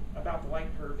everything about the light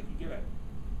curve that you give it,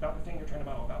 about the thing you're trying to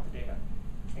model, about the data.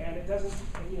 And it doesn't,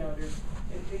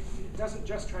 it doesn't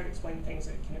just try to explain things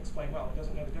that it can explain well. It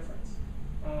doesn't know the difference.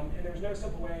 And there's no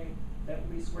simple way that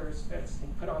least squares fits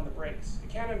and put on the brakes. It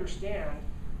can't understand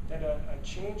that a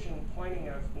change in pointing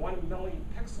of 1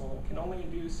 millipixel can only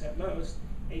induce at most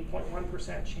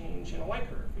 8.1% change in a light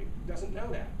curve. It doesn't know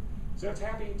that. So it's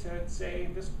happy to say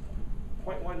this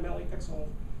 0.1 millipixel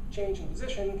change in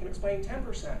position can explain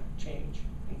 10% change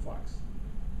in flux.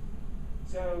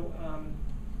 So,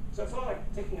 so it's not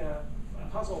like taking a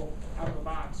puzzle out of a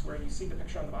box where you see the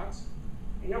picture on the box,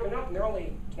 and you open it up and there are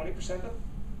only 20% of the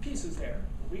pieces there.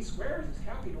 Least squares is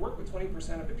happy to work with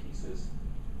 20% of the pieces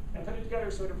and put it together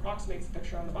so it approximates the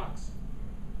picture on the box.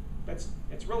 But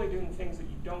it's really doing things that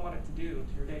you don't want it to do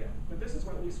to your data. But this is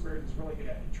what least squares is really good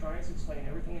at. It tries to explain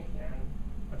everything it can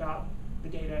about the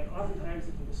data, and oftentimes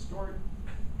it can distort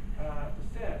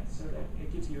the fit so that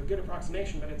it gives you a good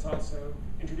approximation, but it's also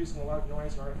introducing a lot of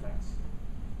noise and artifacts.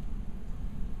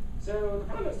 So the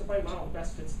problem is to find a model that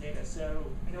best fits data. So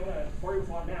I don't want to bore you with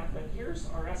a lot of math, but here's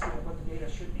our estimate of what the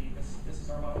data should be. This is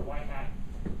our model y hat.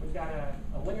 We've got a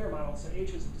linear model, so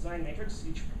H is a design matrix.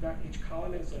 Each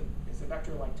column is a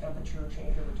vector like temperature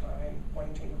change over time,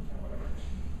 pointing change over time, whatever.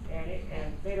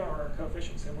 And theta are our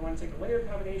coefficients. So we want to take a linear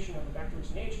combination of the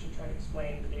vectors in H to try to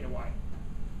explain the data y.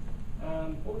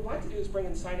 What we'd like to do is bring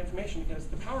in side information, because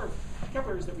the power of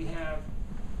Kepler is that we have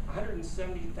up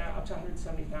to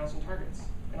 170,000 targets.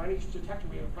 And on each detector,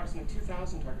 we have approximately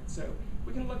 2,000 targets. So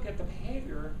we can look at the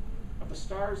behavior of the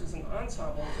stars as an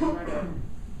ensemble to try to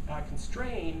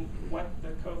constrain what the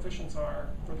coefficients are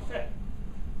for the fit.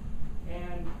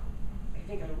 And I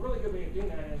think a really good way of doing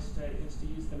that is to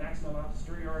use the maximum a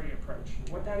posteriori approach. And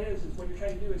what that is what you're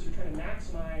trying to do is you're trying to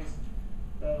maximize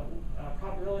the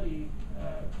probability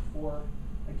for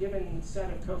a given set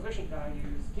of coefficient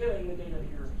values given the data that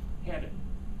you're handed.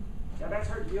 Now that's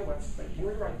hard to deal with, but you can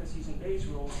rewrite this using Bayes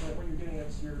rules. So what you're doing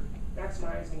is you're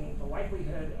maximizing the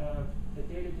likelihood of the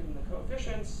data given the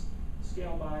coefficients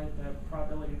scaled by the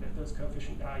probability that those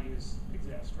coefficient values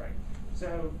exist, right?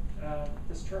 So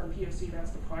this term P of C,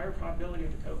 that's the prior probability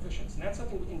of the coefficients. And that's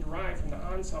something we can derive from the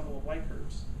ensemble of light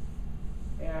curves.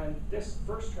 And this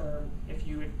first term, if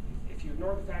you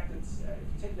ignore the fact that if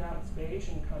you take it out of its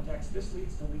Bayesian context, this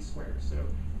leads to least squares. So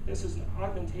this is an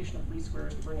augmentation of least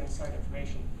squares to bring in side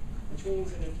information, which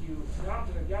means that if you adopt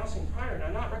a Gaussian prior, and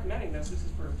I'm not recommending this, this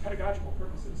is for pedagogical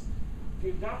purposes. If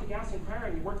you adopt a Gaussian prior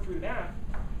and you work through that,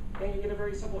 then you get a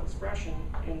very simple expression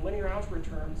in linear algebra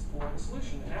terms for the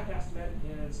solution. The math estimate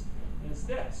is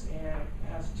this, and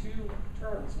it has two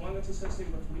terms, one that's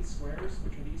associated with least squares,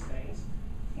 which are these things,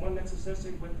 and one that's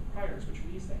associated with the priors, which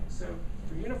are these things. So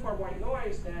for uniform white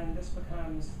noise, then this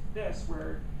becomes this,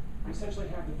 where you essentially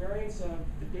have the variance of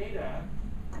the data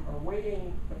or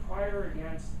weighting the prior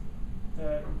against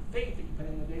the fate that you put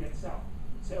in the data itself.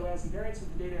 So as the variance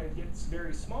of the data gets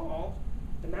very small,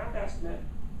 the math estimate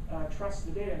trusts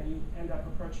the data, and you end up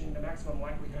approaching the maximum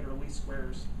likelihood or least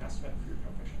squares estimate for your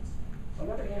coefficients. On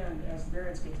the other hand, as the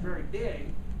variance gets very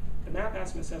big, the the map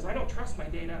estimate says, I don't trust my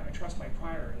data, I trust my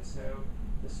prior, and so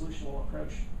the solution will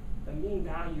approach the mean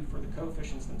value for the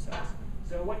coefficients themselves.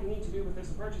 So what you need to do with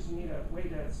this approach is you need a way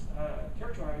to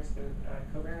characterize the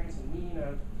covariance and mean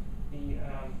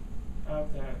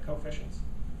of the coefficients.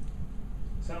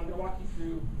 So I'm going to walk you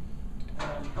through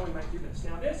how we might do this.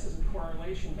 Now this is a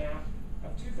correlation map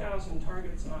of 2,000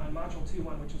 targets on module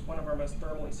 2.1, which is one of our most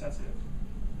thermally sensitive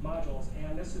modules,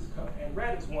 and this is and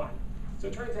red is 1. So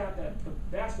it turns out that the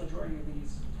vast majority of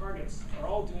these targets are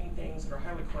all doing things that are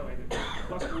highly correlated,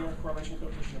 plus or minus correlation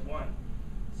coefficient of 1.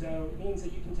 So it means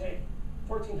that you can take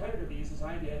 1,400 of these, as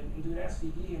I did, and do an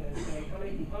SVD and then say how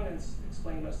many components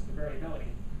explain most of the variability.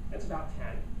 It's about 10.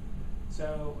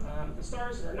 So the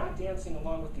stars that are not dancing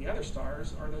along with the other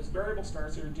stars are those variable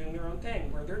stars that are doing their own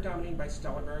thing, where they're dominated by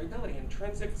stellar variability,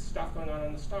 intrinsic stuff going on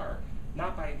in the star,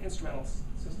 not by instrumental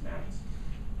systematics.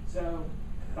 So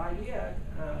the idea,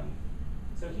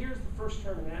 so here's the first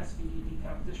term in an SVD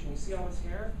decomposition. You see all this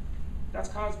here? That's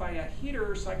caused by a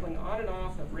heater cycling on and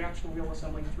off of reaction wheel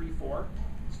assembly 3-4.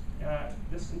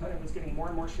 This component was getting more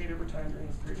and more shade over time during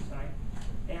this period of time.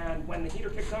 And when the heater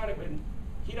kicked on, it would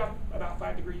heat up about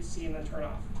 5 degrees C and then turn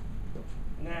off.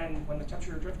 And then when the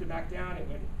temperature drifted back down, it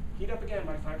would heat up again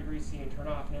by 5 degrees C and turn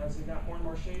off. And as it got more and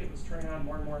more shade, it was turning on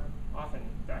more and more often.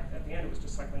 In fact, at the end, it was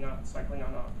just cycling on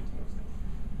and off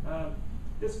continuously.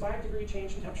 This 5-degree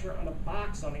change in temperature on a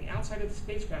box on the outside of the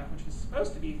spacecraft, which is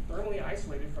supposed to be thermally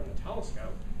isolated from the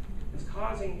telescope, is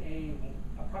causing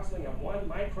approximately a 1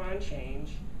 micron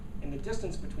change in the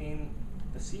distance between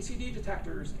the CCD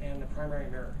detectors and the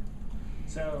primary mirror.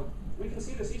 So we can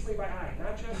see this easily by eye,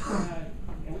 not just,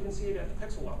 and we can see it at the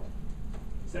pixel level.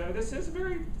 So this is a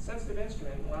very sensitive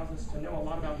instrument. It allows us to know a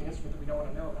lot about the instrument that we don't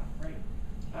want to know about, right?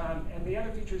 And the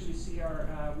other features you see are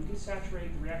we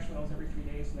desaturate the reaction wells every 3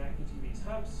 days, and that gives you these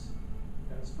humps.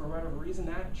 Because for whatever reason,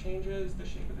 that changes the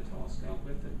shape of the telescope.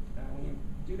 When you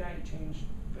do that, you change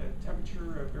the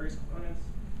temperature of various components.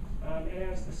 And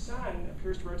as the sun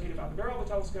appears to rotate about the barrel of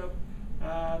the telescope,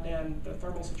 then the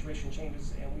thermal situation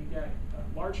changes, and we get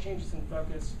large changes in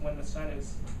focus when the sun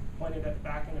is pointed at the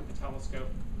back end of the telescope,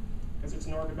 because it's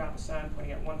in orbit about the sun,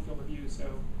 pointing at one field of view. So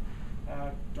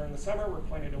during the summer, we're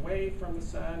pointed away from the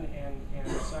sun, and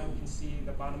the sun can see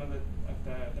the bottom of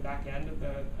the back end of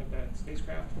the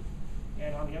spacecraft.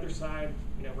 And on the other side,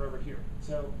 we're over here.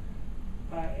 So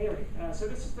anyway, so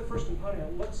this is the first component.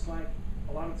 It looks like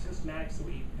a lot of the systematics that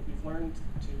we've learned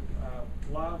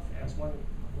to love as one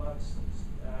loves,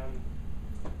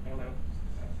 I don't know,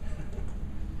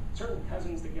 certain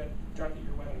cousins that get drunk at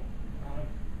your wedding.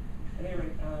 At any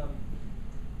rate,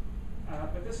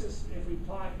 but this is, if we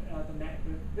plot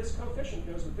this coefficient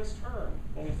goes with this term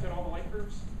when we fit all the light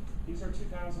curves. These are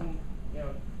 2,000,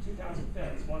 2,000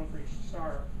 fits, one for each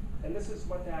star. And this is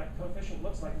what that coefficient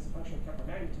looks like as a function of Kepler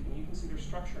magnitude, and you can see there's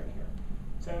structure in here.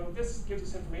 So this gives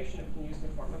us information that we can use to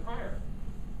inform the prior.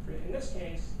 In this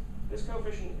case, this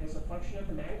coefficient is a function of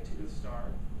the magnitude of the star,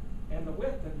 and the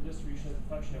width of the distribution is a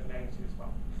function of the magnitude as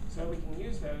well. So we can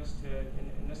use those to,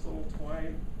 in this little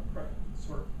toy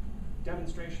sort of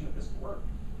demonstration that this can work,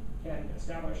 can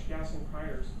establish Gaussian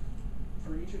priors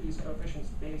for each of these coefficients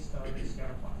based on these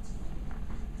scatter plots.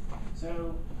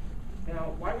 So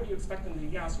now, why would you expect them to be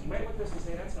Gaussian? You might look at this and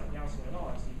say that's not Gaussian at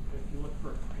all. If you look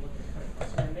at the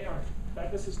cutting, and they are.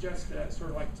 But this is just sort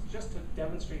of like just to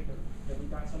demonstrate that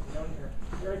we've got something known here.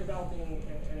 We're developing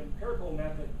an empirical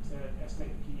method to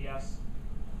estimate the PDS.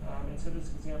 And so this is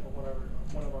an example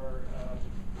of one of our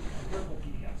empirical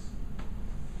PDS.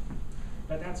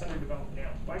 But that's under development now.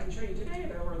 What I can show you today,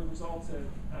 though, are the results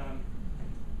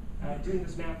of doing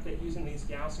this map using these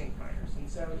Gaussian priors. And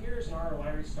so here's an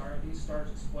RLI star. These stars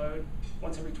explode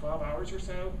once every 12 hours or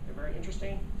so. They're very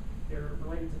interesting. They're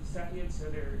related to the SETI, so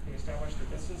they establish their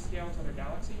distance scale to other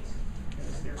galaxies.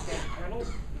 Because they're standard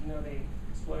panels, even though they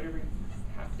explode every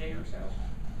half day or so.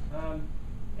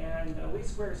 And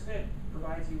least squares fit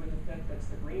provides you with a fit that's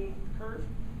the green curve,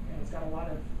 and it's got a lot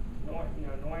of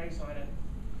noise on it,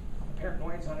 apparent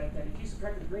noise on it, that if you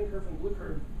subtract the green curve from the blue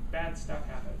curve, bad stuff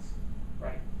happens,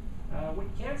 right? What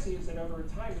you can see is that over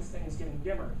time, this thing is getting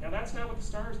dimmer. Now, that's not what the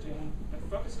star is doing. The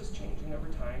focus is changing over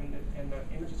time, and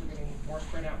the images are getting more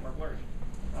spread out, more blurry.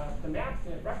 The map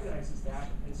fit recognizes that,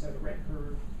 and so the red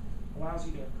curve allows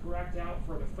you to correct out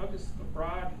for the focus, the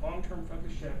broad, long-term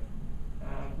focus shift,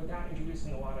 without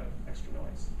introducing a lot of extra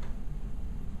noise.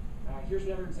 Here's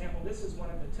another example. This is one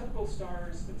of the typical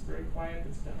stars that's very quiet,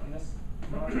 that's on this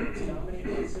module. It's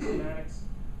dominated by systematics.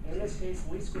 In this case,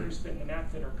 the least squares fit and the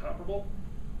map fit are comparable.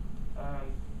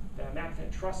 The map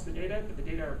fit trusts the data, but the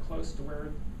data are close to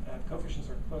where, coefficients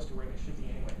are close to where they should be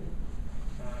anyway.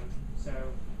 So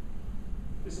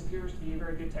This appears to be a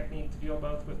very good technique to deal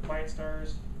both with quiet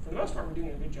stars. For the most part, we're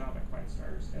doing a good job at quiet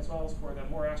stars, as well as for the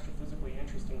more astrophysically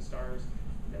interesting stars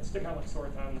that stick out like sore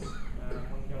thumbs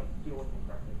when we don't deal with them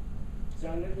correctly.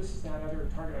 So this is that other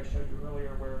target I showed you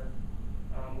earlier where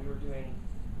we were doing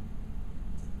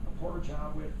a poor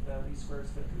job with least squares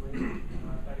fit degree.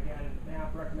 But again, the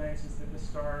map recognizes that this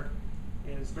star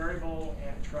is variable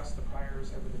and it trusts the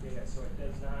priors over the data, so it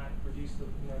does not reduce the,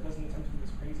 it doesn't attempt to do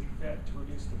this crazy fit to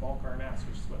reduce the bulk R mass,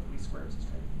 which is what least squares is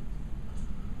trying to do.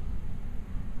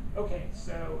 Okay,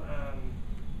 so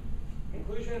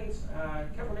conclusions.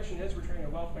 Kepler mission is returning a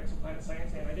wealth of exoplanet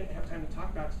science, and I didn't have time to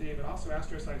talk about today, but also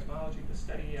astroseismology, the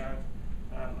study of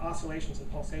oscillations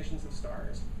and pulsations of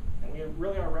stars. And we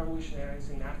really are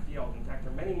revolutionizing that field. In fact,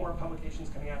 there are many more publications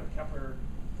coming out of Kepler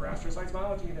for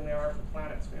astroseismology than there are for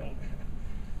planets.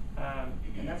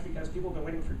 And that's because people have been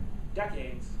waiting for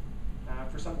decades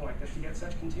for something like this to get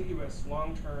such contiguous,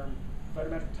 long-term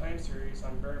photometric time series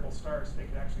on variable stars so they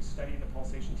could actually study the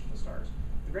pulsations of the stars.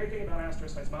 The great thing about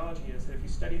astroseismology is that if you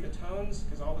study the tones,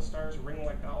 because all the stars are ringing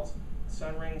like bells, the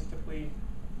sun rings typically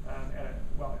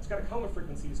it's got a coma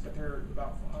frequencies, but they're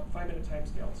about 5-minute time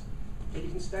scales. But you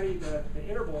can study the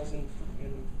intervals in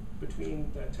between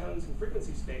the tones and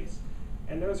frequency space,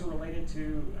 and those are related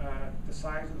to the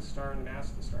size of the star and the mass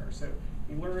of the star. So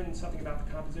you learn something about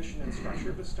the composition and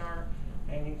structure of the star,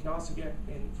 and you can also get,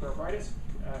 for our brightest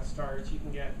stars, you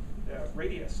can get the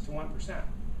radius to 1%.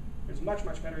 There's much,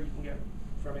 much better you can get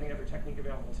from any other technique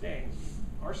available today.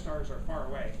 Our stars are far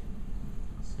away,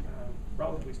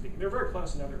 relatively speaking. They're very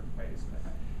close in other ways, but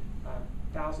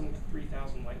 1,000 to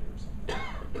 3,000 light years or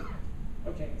something.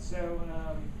 Okay, so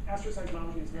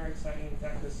astroseismology is very exciting. In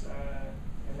fact, this,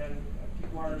 and then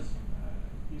PQRs,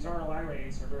 these RLI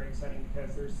rays are very exciting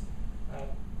because there's,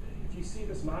 if you see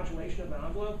this modulation of the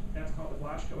envelope, that's called the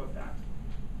Blaschko effect.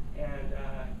 And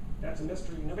that's a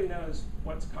mystery. Nobody knows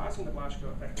what's causing the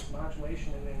Blaschko effect, this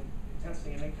modulation and then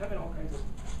intensity. And they come in all kinds of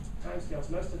time scales.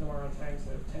 Most of them are on times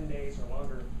of 10 days or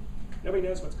longer. Nobody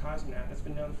knows what's causing that. That's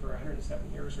been known for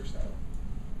 107 years or so.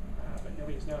 But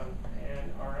nobody's known.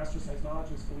 And our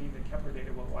astroseismologists believe that Kepler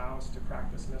data will allow us to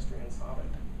crack this mystery and solve it.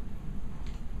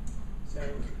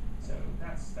 So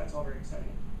that's all very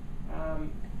exciting.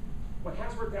 What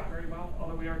has worked out very well,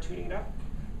 although we are tuning it up,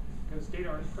 because data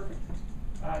aren't perfect,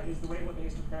 is the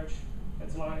wavelet-based approach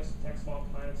that's allowing us to detect small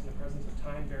planets in the presence of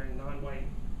time-varying non-white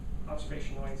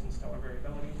observation noise and stellar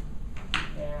variability.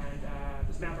 And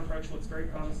this map approach looks very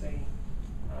promising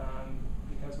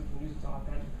because we can use it to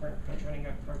augment the current approach-running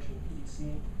approach in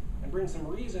PDC and bring some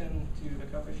reason to the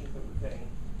coefficients that we're fitting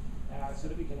so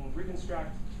that we can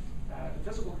reconstruct the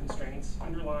physical constraints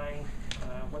underlying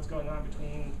what's going on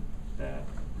between the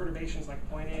perturbations like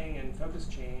pointing and focus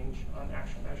change on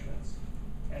actual measurements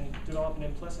and develop an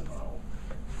implicit model.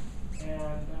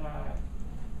 And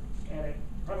it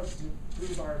promises to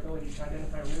improve our ability to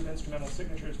identify and remove instrumental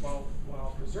signatures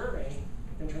while preserving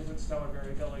intrinsic stellar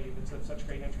variability that's of such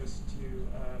great interest to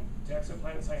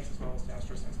exoplanet science as well as to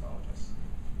astroseismologists.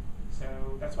 So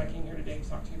that's why I came here today to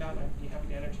talk to you about, and I'd be happy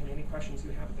to entertain any questions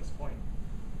you have at this point.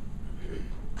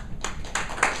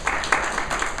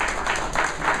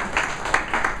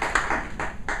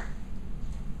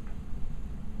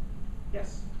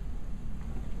 Yes?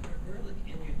 Early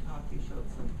in your talk, you showed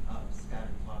some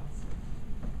scatter plots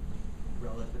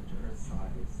relative to Earth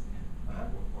size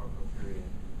or period.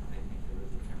 I think there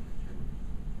was a temperature.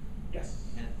 Yes.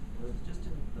 And it was just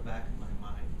in the back of my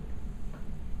mind that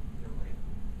there might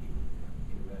be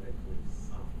theoretically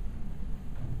some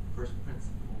first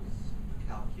principles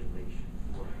calculation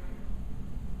for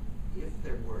if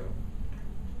there were a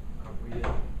real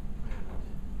planet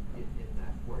in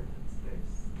that coordinate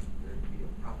space, there'd be a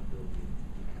probability of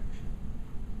detection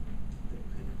that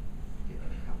could get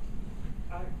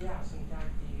calculated. Yes, in fact,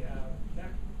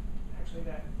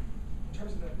 that in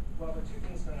terms of there are two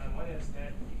things going on. One is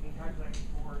that you can calculate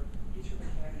for each of the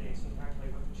candidates and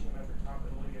calculate what the geometric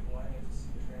probability of allowing it to see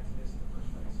the transit is in the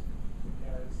first place,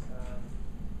 because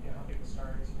how big the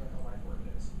star is, how wide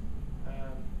orbit is.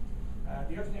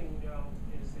 The other thing we know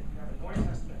is that you have a noise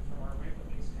estimate from our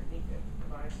wavelet-based technique that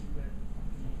provides you with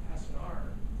the S and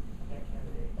R of that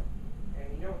candidate,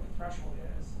 and you know what the threshold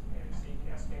is, and so you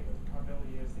can estimate what the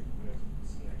probability is that you would have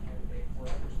seen that candidate for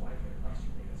others like it across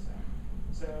your data set.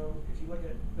 So if you look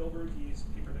at Bill Berkey's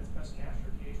paper that's posted in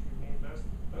Astro Cage, we've made both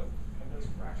of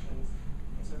those corrections,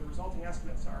 and so the resulting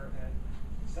estimates are that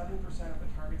 7% of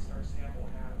the target star sample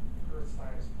have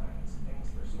Earth-sized planets, things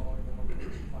that are smaller than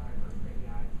 1.25 Earth radii,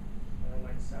 and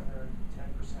like 7 or 10%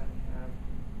 have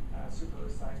super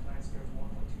Earth-sized planets go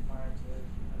from 1.25 to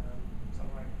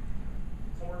something like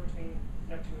somewhere between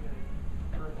Neptune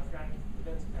and Earth. I've forgotten the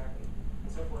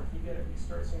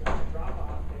start seeing a drop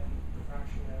off in the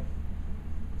fraction of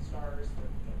stars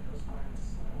that host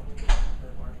planets when you get to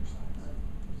their larger size.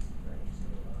 Which is very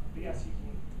interesting. But yes, you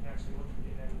can actually look at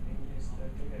the data and use the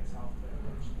data itself to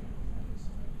understand what that is.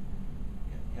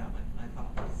 Yeah, my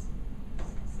thought was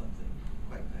something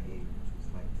quite naive, which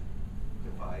was like to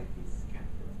divide these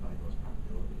candidates by those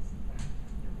probabilities.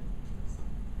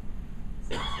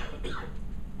 Some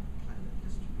kind of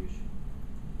distribution.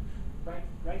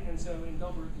 Right, and so in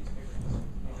Bill Berkey's paper, this is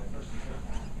the first and third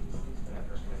pass, he's the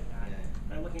first way back.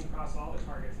 By looking across all the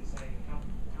targets and saying how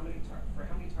many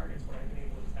targets would I have been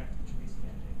able to detect each of these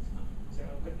candidates. So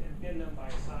and bin them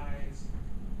by size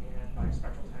and by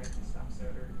spectral type and stuff. So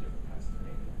there are different cuts that are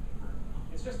made in that paper.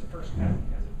 It's just the first cut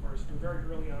because, of course, we're very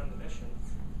early on in the mission.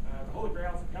 The Holy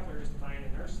Grail for Kepler is to find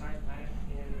an Earth-sized planet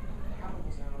in the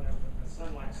habitable zone of a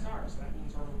sun-like star. So that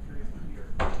means orbital periods of a year.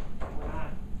 And we're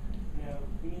not.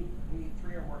 We need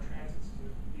 3 or more transits to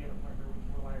be at a point where we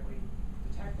can reliably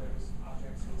detect those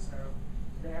objects, and so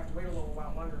we're going to have to wait a little while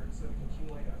longer so we can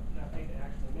accumulate enough data to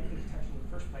actually make the detection in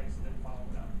the first place and then follow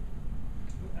it up.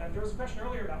 There was a question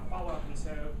earlier about follow-up, and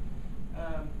so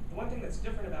the one thing that's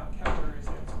different about Kepler is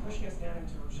that it's pushing us down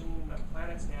into a regime of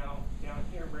planets now down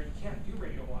here where you can't do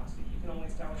radial velocity. You can only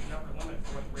establish an upper limit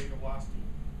for what the radial velocity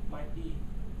might be.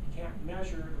 You can't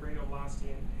measure the radial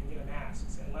velocity and get a mass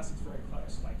unless it's very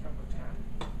close, like Kepler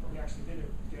 10, where we actually did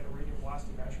a radial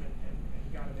velocity measurement and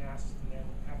got a mass and then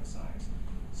have a size.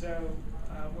 So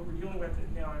what we're dealing with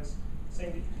now is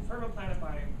saying that you confirm a planet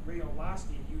by radial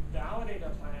velocity, you validate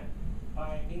a planet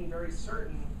by being very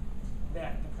certain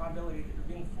that the probability that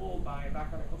you're being fooled by a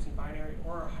background eclipsing binary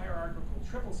or a hierarchical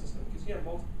triple system, because you have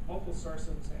multiple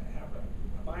sources that have a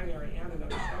binary and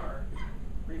another star,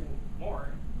 or even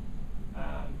more,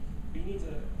 but you need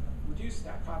to reduce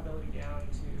that probability down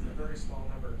to a very small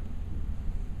number.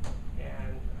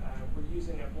 And we're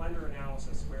using a blender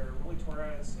analysis where Willie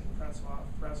Torres and Francois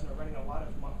Fresno are running a lot of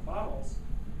models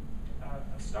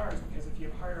of stars, because if you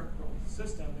have a hierarchical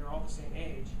system, they're all the same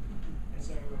age. And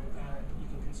so you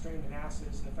can constrain the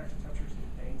masses and effective temperatures and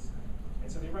things.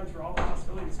 And so they run through all the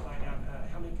possibilities to find out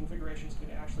how many configurations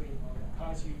could actually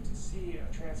cause you to see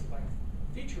a transit-like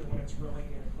feature when it's really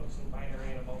an eclipsing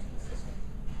binary in a multiple system.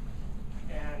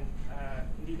 And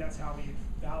indeed, that's how we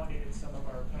validated some of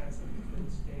our planets that we've been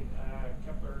to date.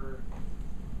 Kepler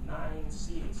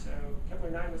 9c. So Kepler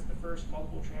 9 was the first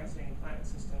multiple transiting planet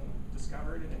system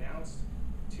discovered and announced.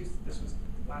 This was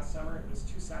last summer. It was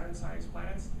 2 Saturn-sized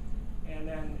planets, and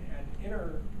then an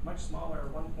inner, much smaller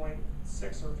 1.6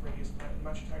 Earth radius planet,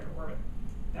 much tighter orbit.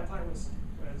 That planet was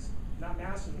not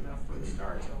massive enough for the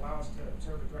star to allow us to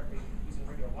observe it directly using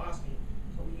radial velocity,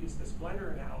 but we used this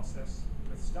blender analysis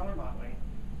with stellar modeling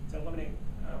to eliminate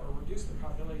or reduce the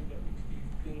probability that we could be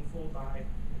being fooled by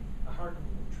a hierarchical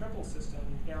triple system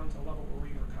down to a level where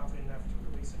we were confident enough to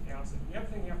release it down. So the other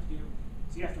thing you have to do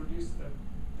is you have to reduce the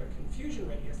confusion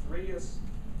radius, the radius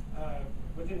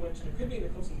within which there could be an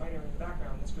eclipsing binary in the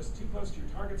background that's just too close to your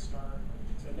target star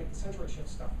to make the centroid shift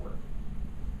stuff work,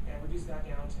 and reduce that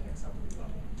down to an acceptable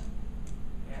level.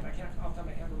 And I can't off the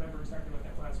top of my head remember exactly what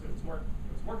that was, but it was more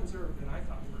conservative than I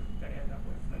thought we were going to end up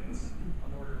with. That it's on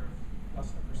the order of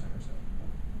less than 1% or so.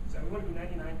 So we want to be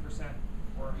 99%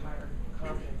 or higher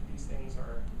confident that these things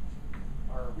are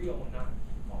real and not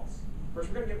false. Of course,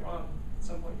 we're going to get it wrong at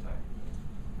some point in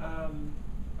time.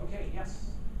 Okay,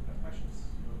 yes, questions?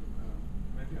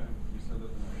 Maybe you said that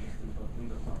in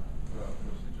the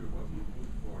procedure, what you put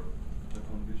for the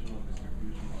conditional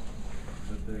distribution of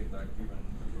the data given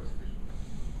the coefficient?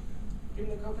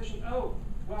 Given the coefficient? Oh,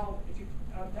 well, if you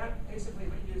that basically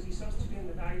what you do is you substitute in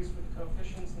the values for the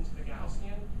coefficients into the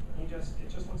Gaussian, and it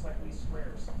just looks like least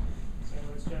squares. So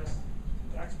it's just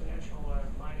the exponential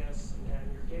minus, and then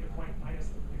your data point minus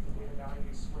the predicted data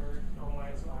value squared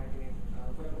normalized by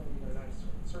whatever that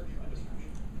certainty of the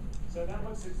distribution. So that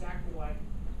looks exactly like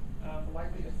the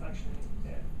likelihood function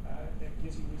that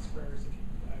gives you least squares if you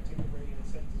take the gradient and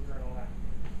set it to 0 and all that.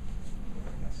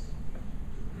 Yes.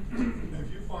 If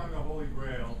you find the Holy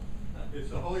Grail, it's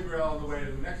the Holy Grail on the way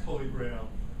to the next Holy Grail,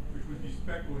 which would be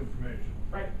spectral information.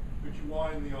 Right. Which you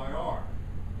want in the IR,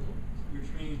 which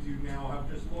means you now have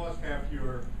just lost half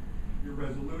your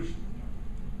resolution,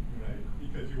 right?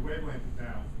 Because your wavelength is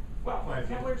now. Well,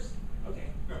 Kepler's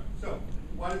okay. So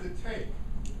what does it take?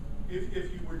 If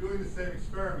you were doing the same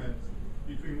experiment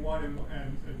between 1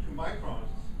 and 2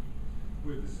 microns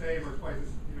with the same or twice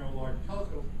as large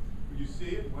telescope, would you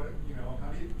see it? What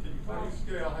how do you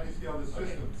scale? How do you scale this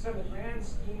system? So the grand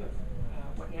scheme of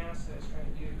what NASA is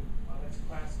trying to do on its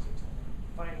quest to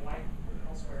find life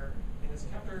elsewhere is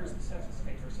Kepler is the census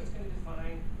maker. So it's going to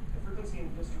define the frequency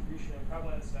and distribution and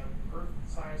prevalence of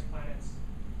Earth-sized planets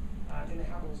in the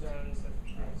habitable zones of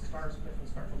stars of different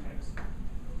spectral types.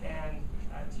 And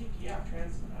TPF,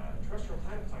 terrestrial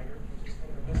planet finder, which is kind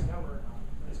of a misnomer,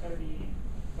 is going to be,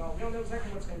 well, we don't know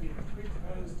exactly what's going to be the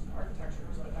predisposed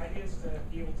architectures, but the idea is to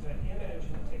be able to image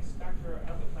and take spectra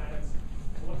of the planets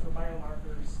to look for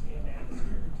biomarkers in the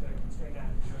atmosphere to constrain that.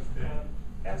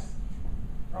 That's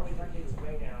probably decades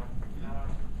away now.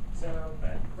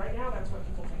 But right now that's what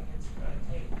people think it's going to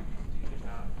take to do the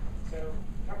job. So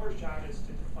Kepler's job is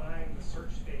to define the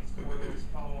search space for those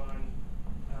follow-on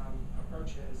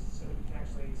approaches so that we can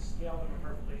actually scale them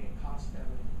appropriately and cost them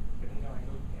and get them going.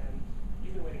 And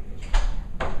you've been waiting patiently.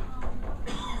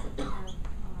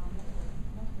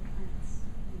 Multiple planets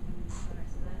in the universe, so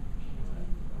that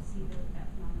you see that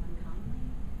phenomenon commonly?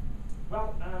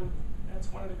 Well, that's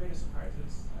one of the greatest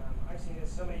surprises I've seen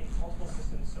is so many multiple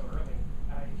systems so early.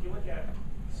 If you look at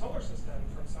the solar system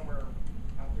from somewhere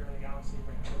out there in the galaxy,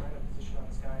 at a random position on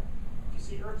the sky, if you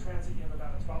see Earth transit, you have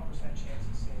about a 12% chance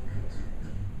of seeing Venus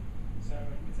transit. So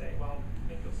you could say, well,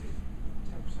 maybe you'll see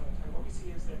 10% of the time. What we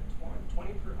see is that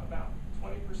about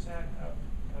 20% of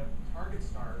target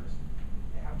stars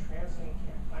that have transiting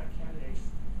planet candidates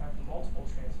have multiple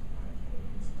transiting planet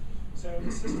candidates. So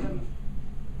the system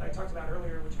I talked about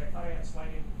earlier, which I thought I had a slide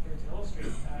in here to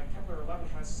illustrate, Kepler 11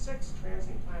 has 6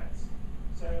 transiting planets.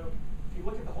 So if you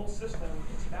look at the whole system,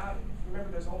 it's about, if you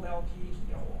remember those old LP,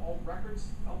 old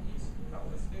records, LPs, about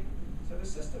this big. So the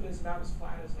system is about as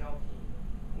flat as an LP.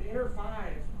 And the inner 5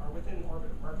 are within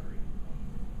orbit of Mercury.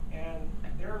 And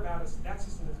they're about as, that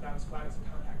system is about as flat as a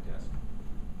compact disk.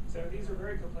 So these are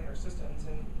very coplanar systems.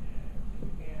 And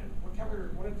what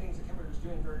Kepler, one of the things that Kepler was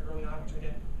doing very early on, which I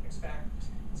didn't expect,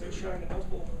 so it's showing that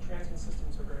multiple transient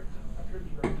systems appear to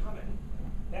be very common.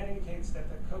 That indicates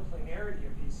that the coplanarity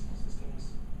of these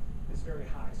systems is very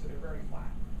high, so they're very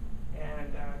flat.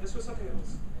 And this was something that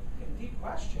was in deep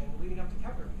question leading up to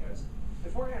Kepler, because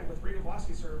beforehand with radial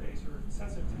velocity surveys, you're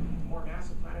sensitive to more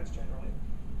massive planets generally.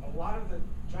 A lot of the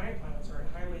giant planets are in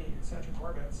highly eccentric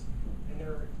orbits, and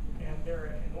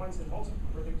ones in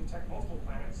where they detect multiple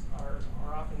planets are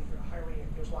often highly,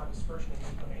 there's a lot of dispersion in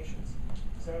inclinations.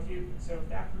 So if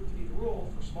that proved to be the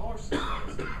rule for smaller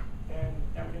systems, then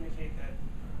that would indicate that,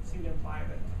 seem to imply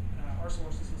that our solar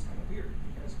system is kind of weird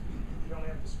because we only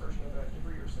have dispersion of a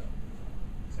degree or so.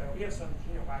 So we have some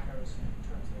wackos in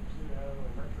terms of Pluto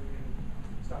and Mercury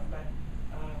and stuff, but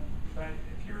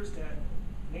it appears that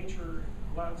nature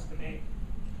loves to make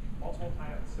multiple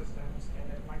planet systems and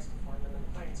it likes to form them in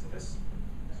the plane. So this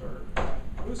sort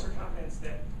of boosts our confidence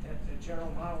that the general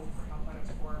model for how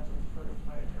planets form from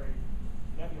planetary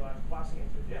nebula collapsing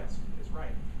into a disk is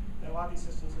right. And a lot of these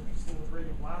systems that we've seen with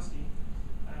radial velocity,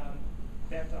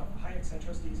 that high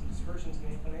eccentricities and dispersions in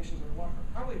the inclinations are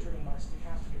probably driven by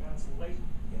stochastic events late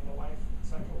in the life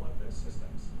cycle of those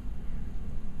systems.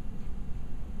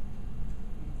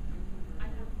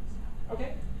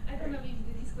 Okay. I don't know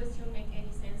if this question makes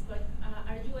any sense, but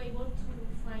are you able to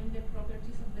find the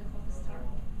properties of the hot star?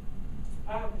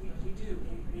 We do.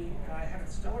 We have a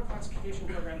stellar classification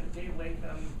program that Dave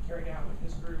Latham carried out with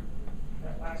his group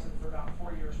that lasted for about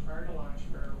 4 years prior to launch,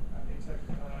 where they took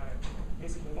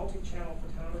basically multi-channel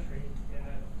photometry,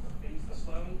 and they used the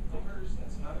Sloan filters and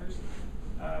some others.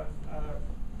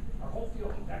 Our whole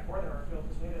field, in fact, more than our field,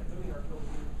 because we ended up moving our field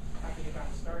after they got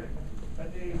started.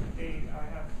 But they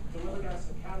have delivered us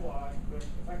a catalog with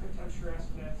effective temperature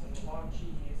estimates and log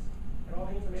Gs and all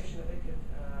the information that they could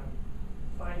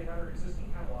find in other existing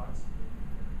catalogs.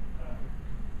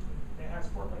 It has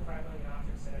 4.5 million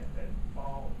objects in it that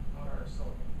fall on our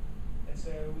silicon. And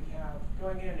so we have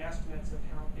going in estimates of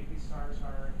how big these stars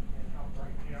are and how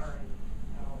bright they are and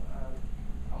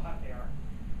how hot they are.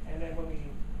 And then when we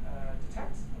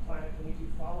detect a planet, then we do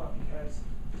follow-up because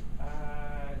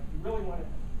you really want to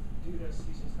do this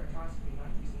using spectroscopy, not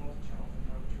using multi-channel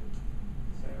photometry.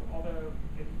 So although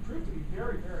it proved to be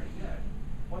very, very good,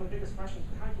 one of the biggest questions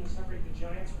is how can you separate the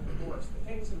giants from the dwarfs, the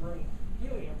things that are burning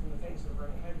helium from the things that are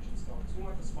burning hydrogen still? Because we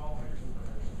want the small hydrogen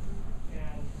burners.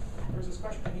 And there's this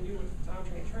question, can you do with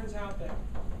photometry? It turns out that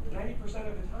 90%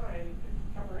 of the time, the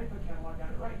Kepler input catalog got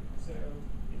it right. So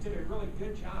it did a really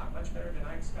good job, much better than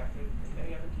I expected, and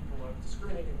many other people, of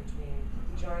discriminating between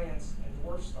giants and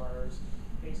dwarf stars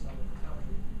based on the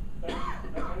photometry. But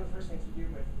one of the first things we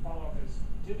do with follow-up is,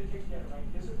 did the kit get it right?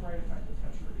 Is it the right effective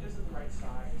temperature? Is it the right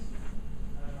size?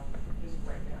 Is it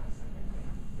the right mass?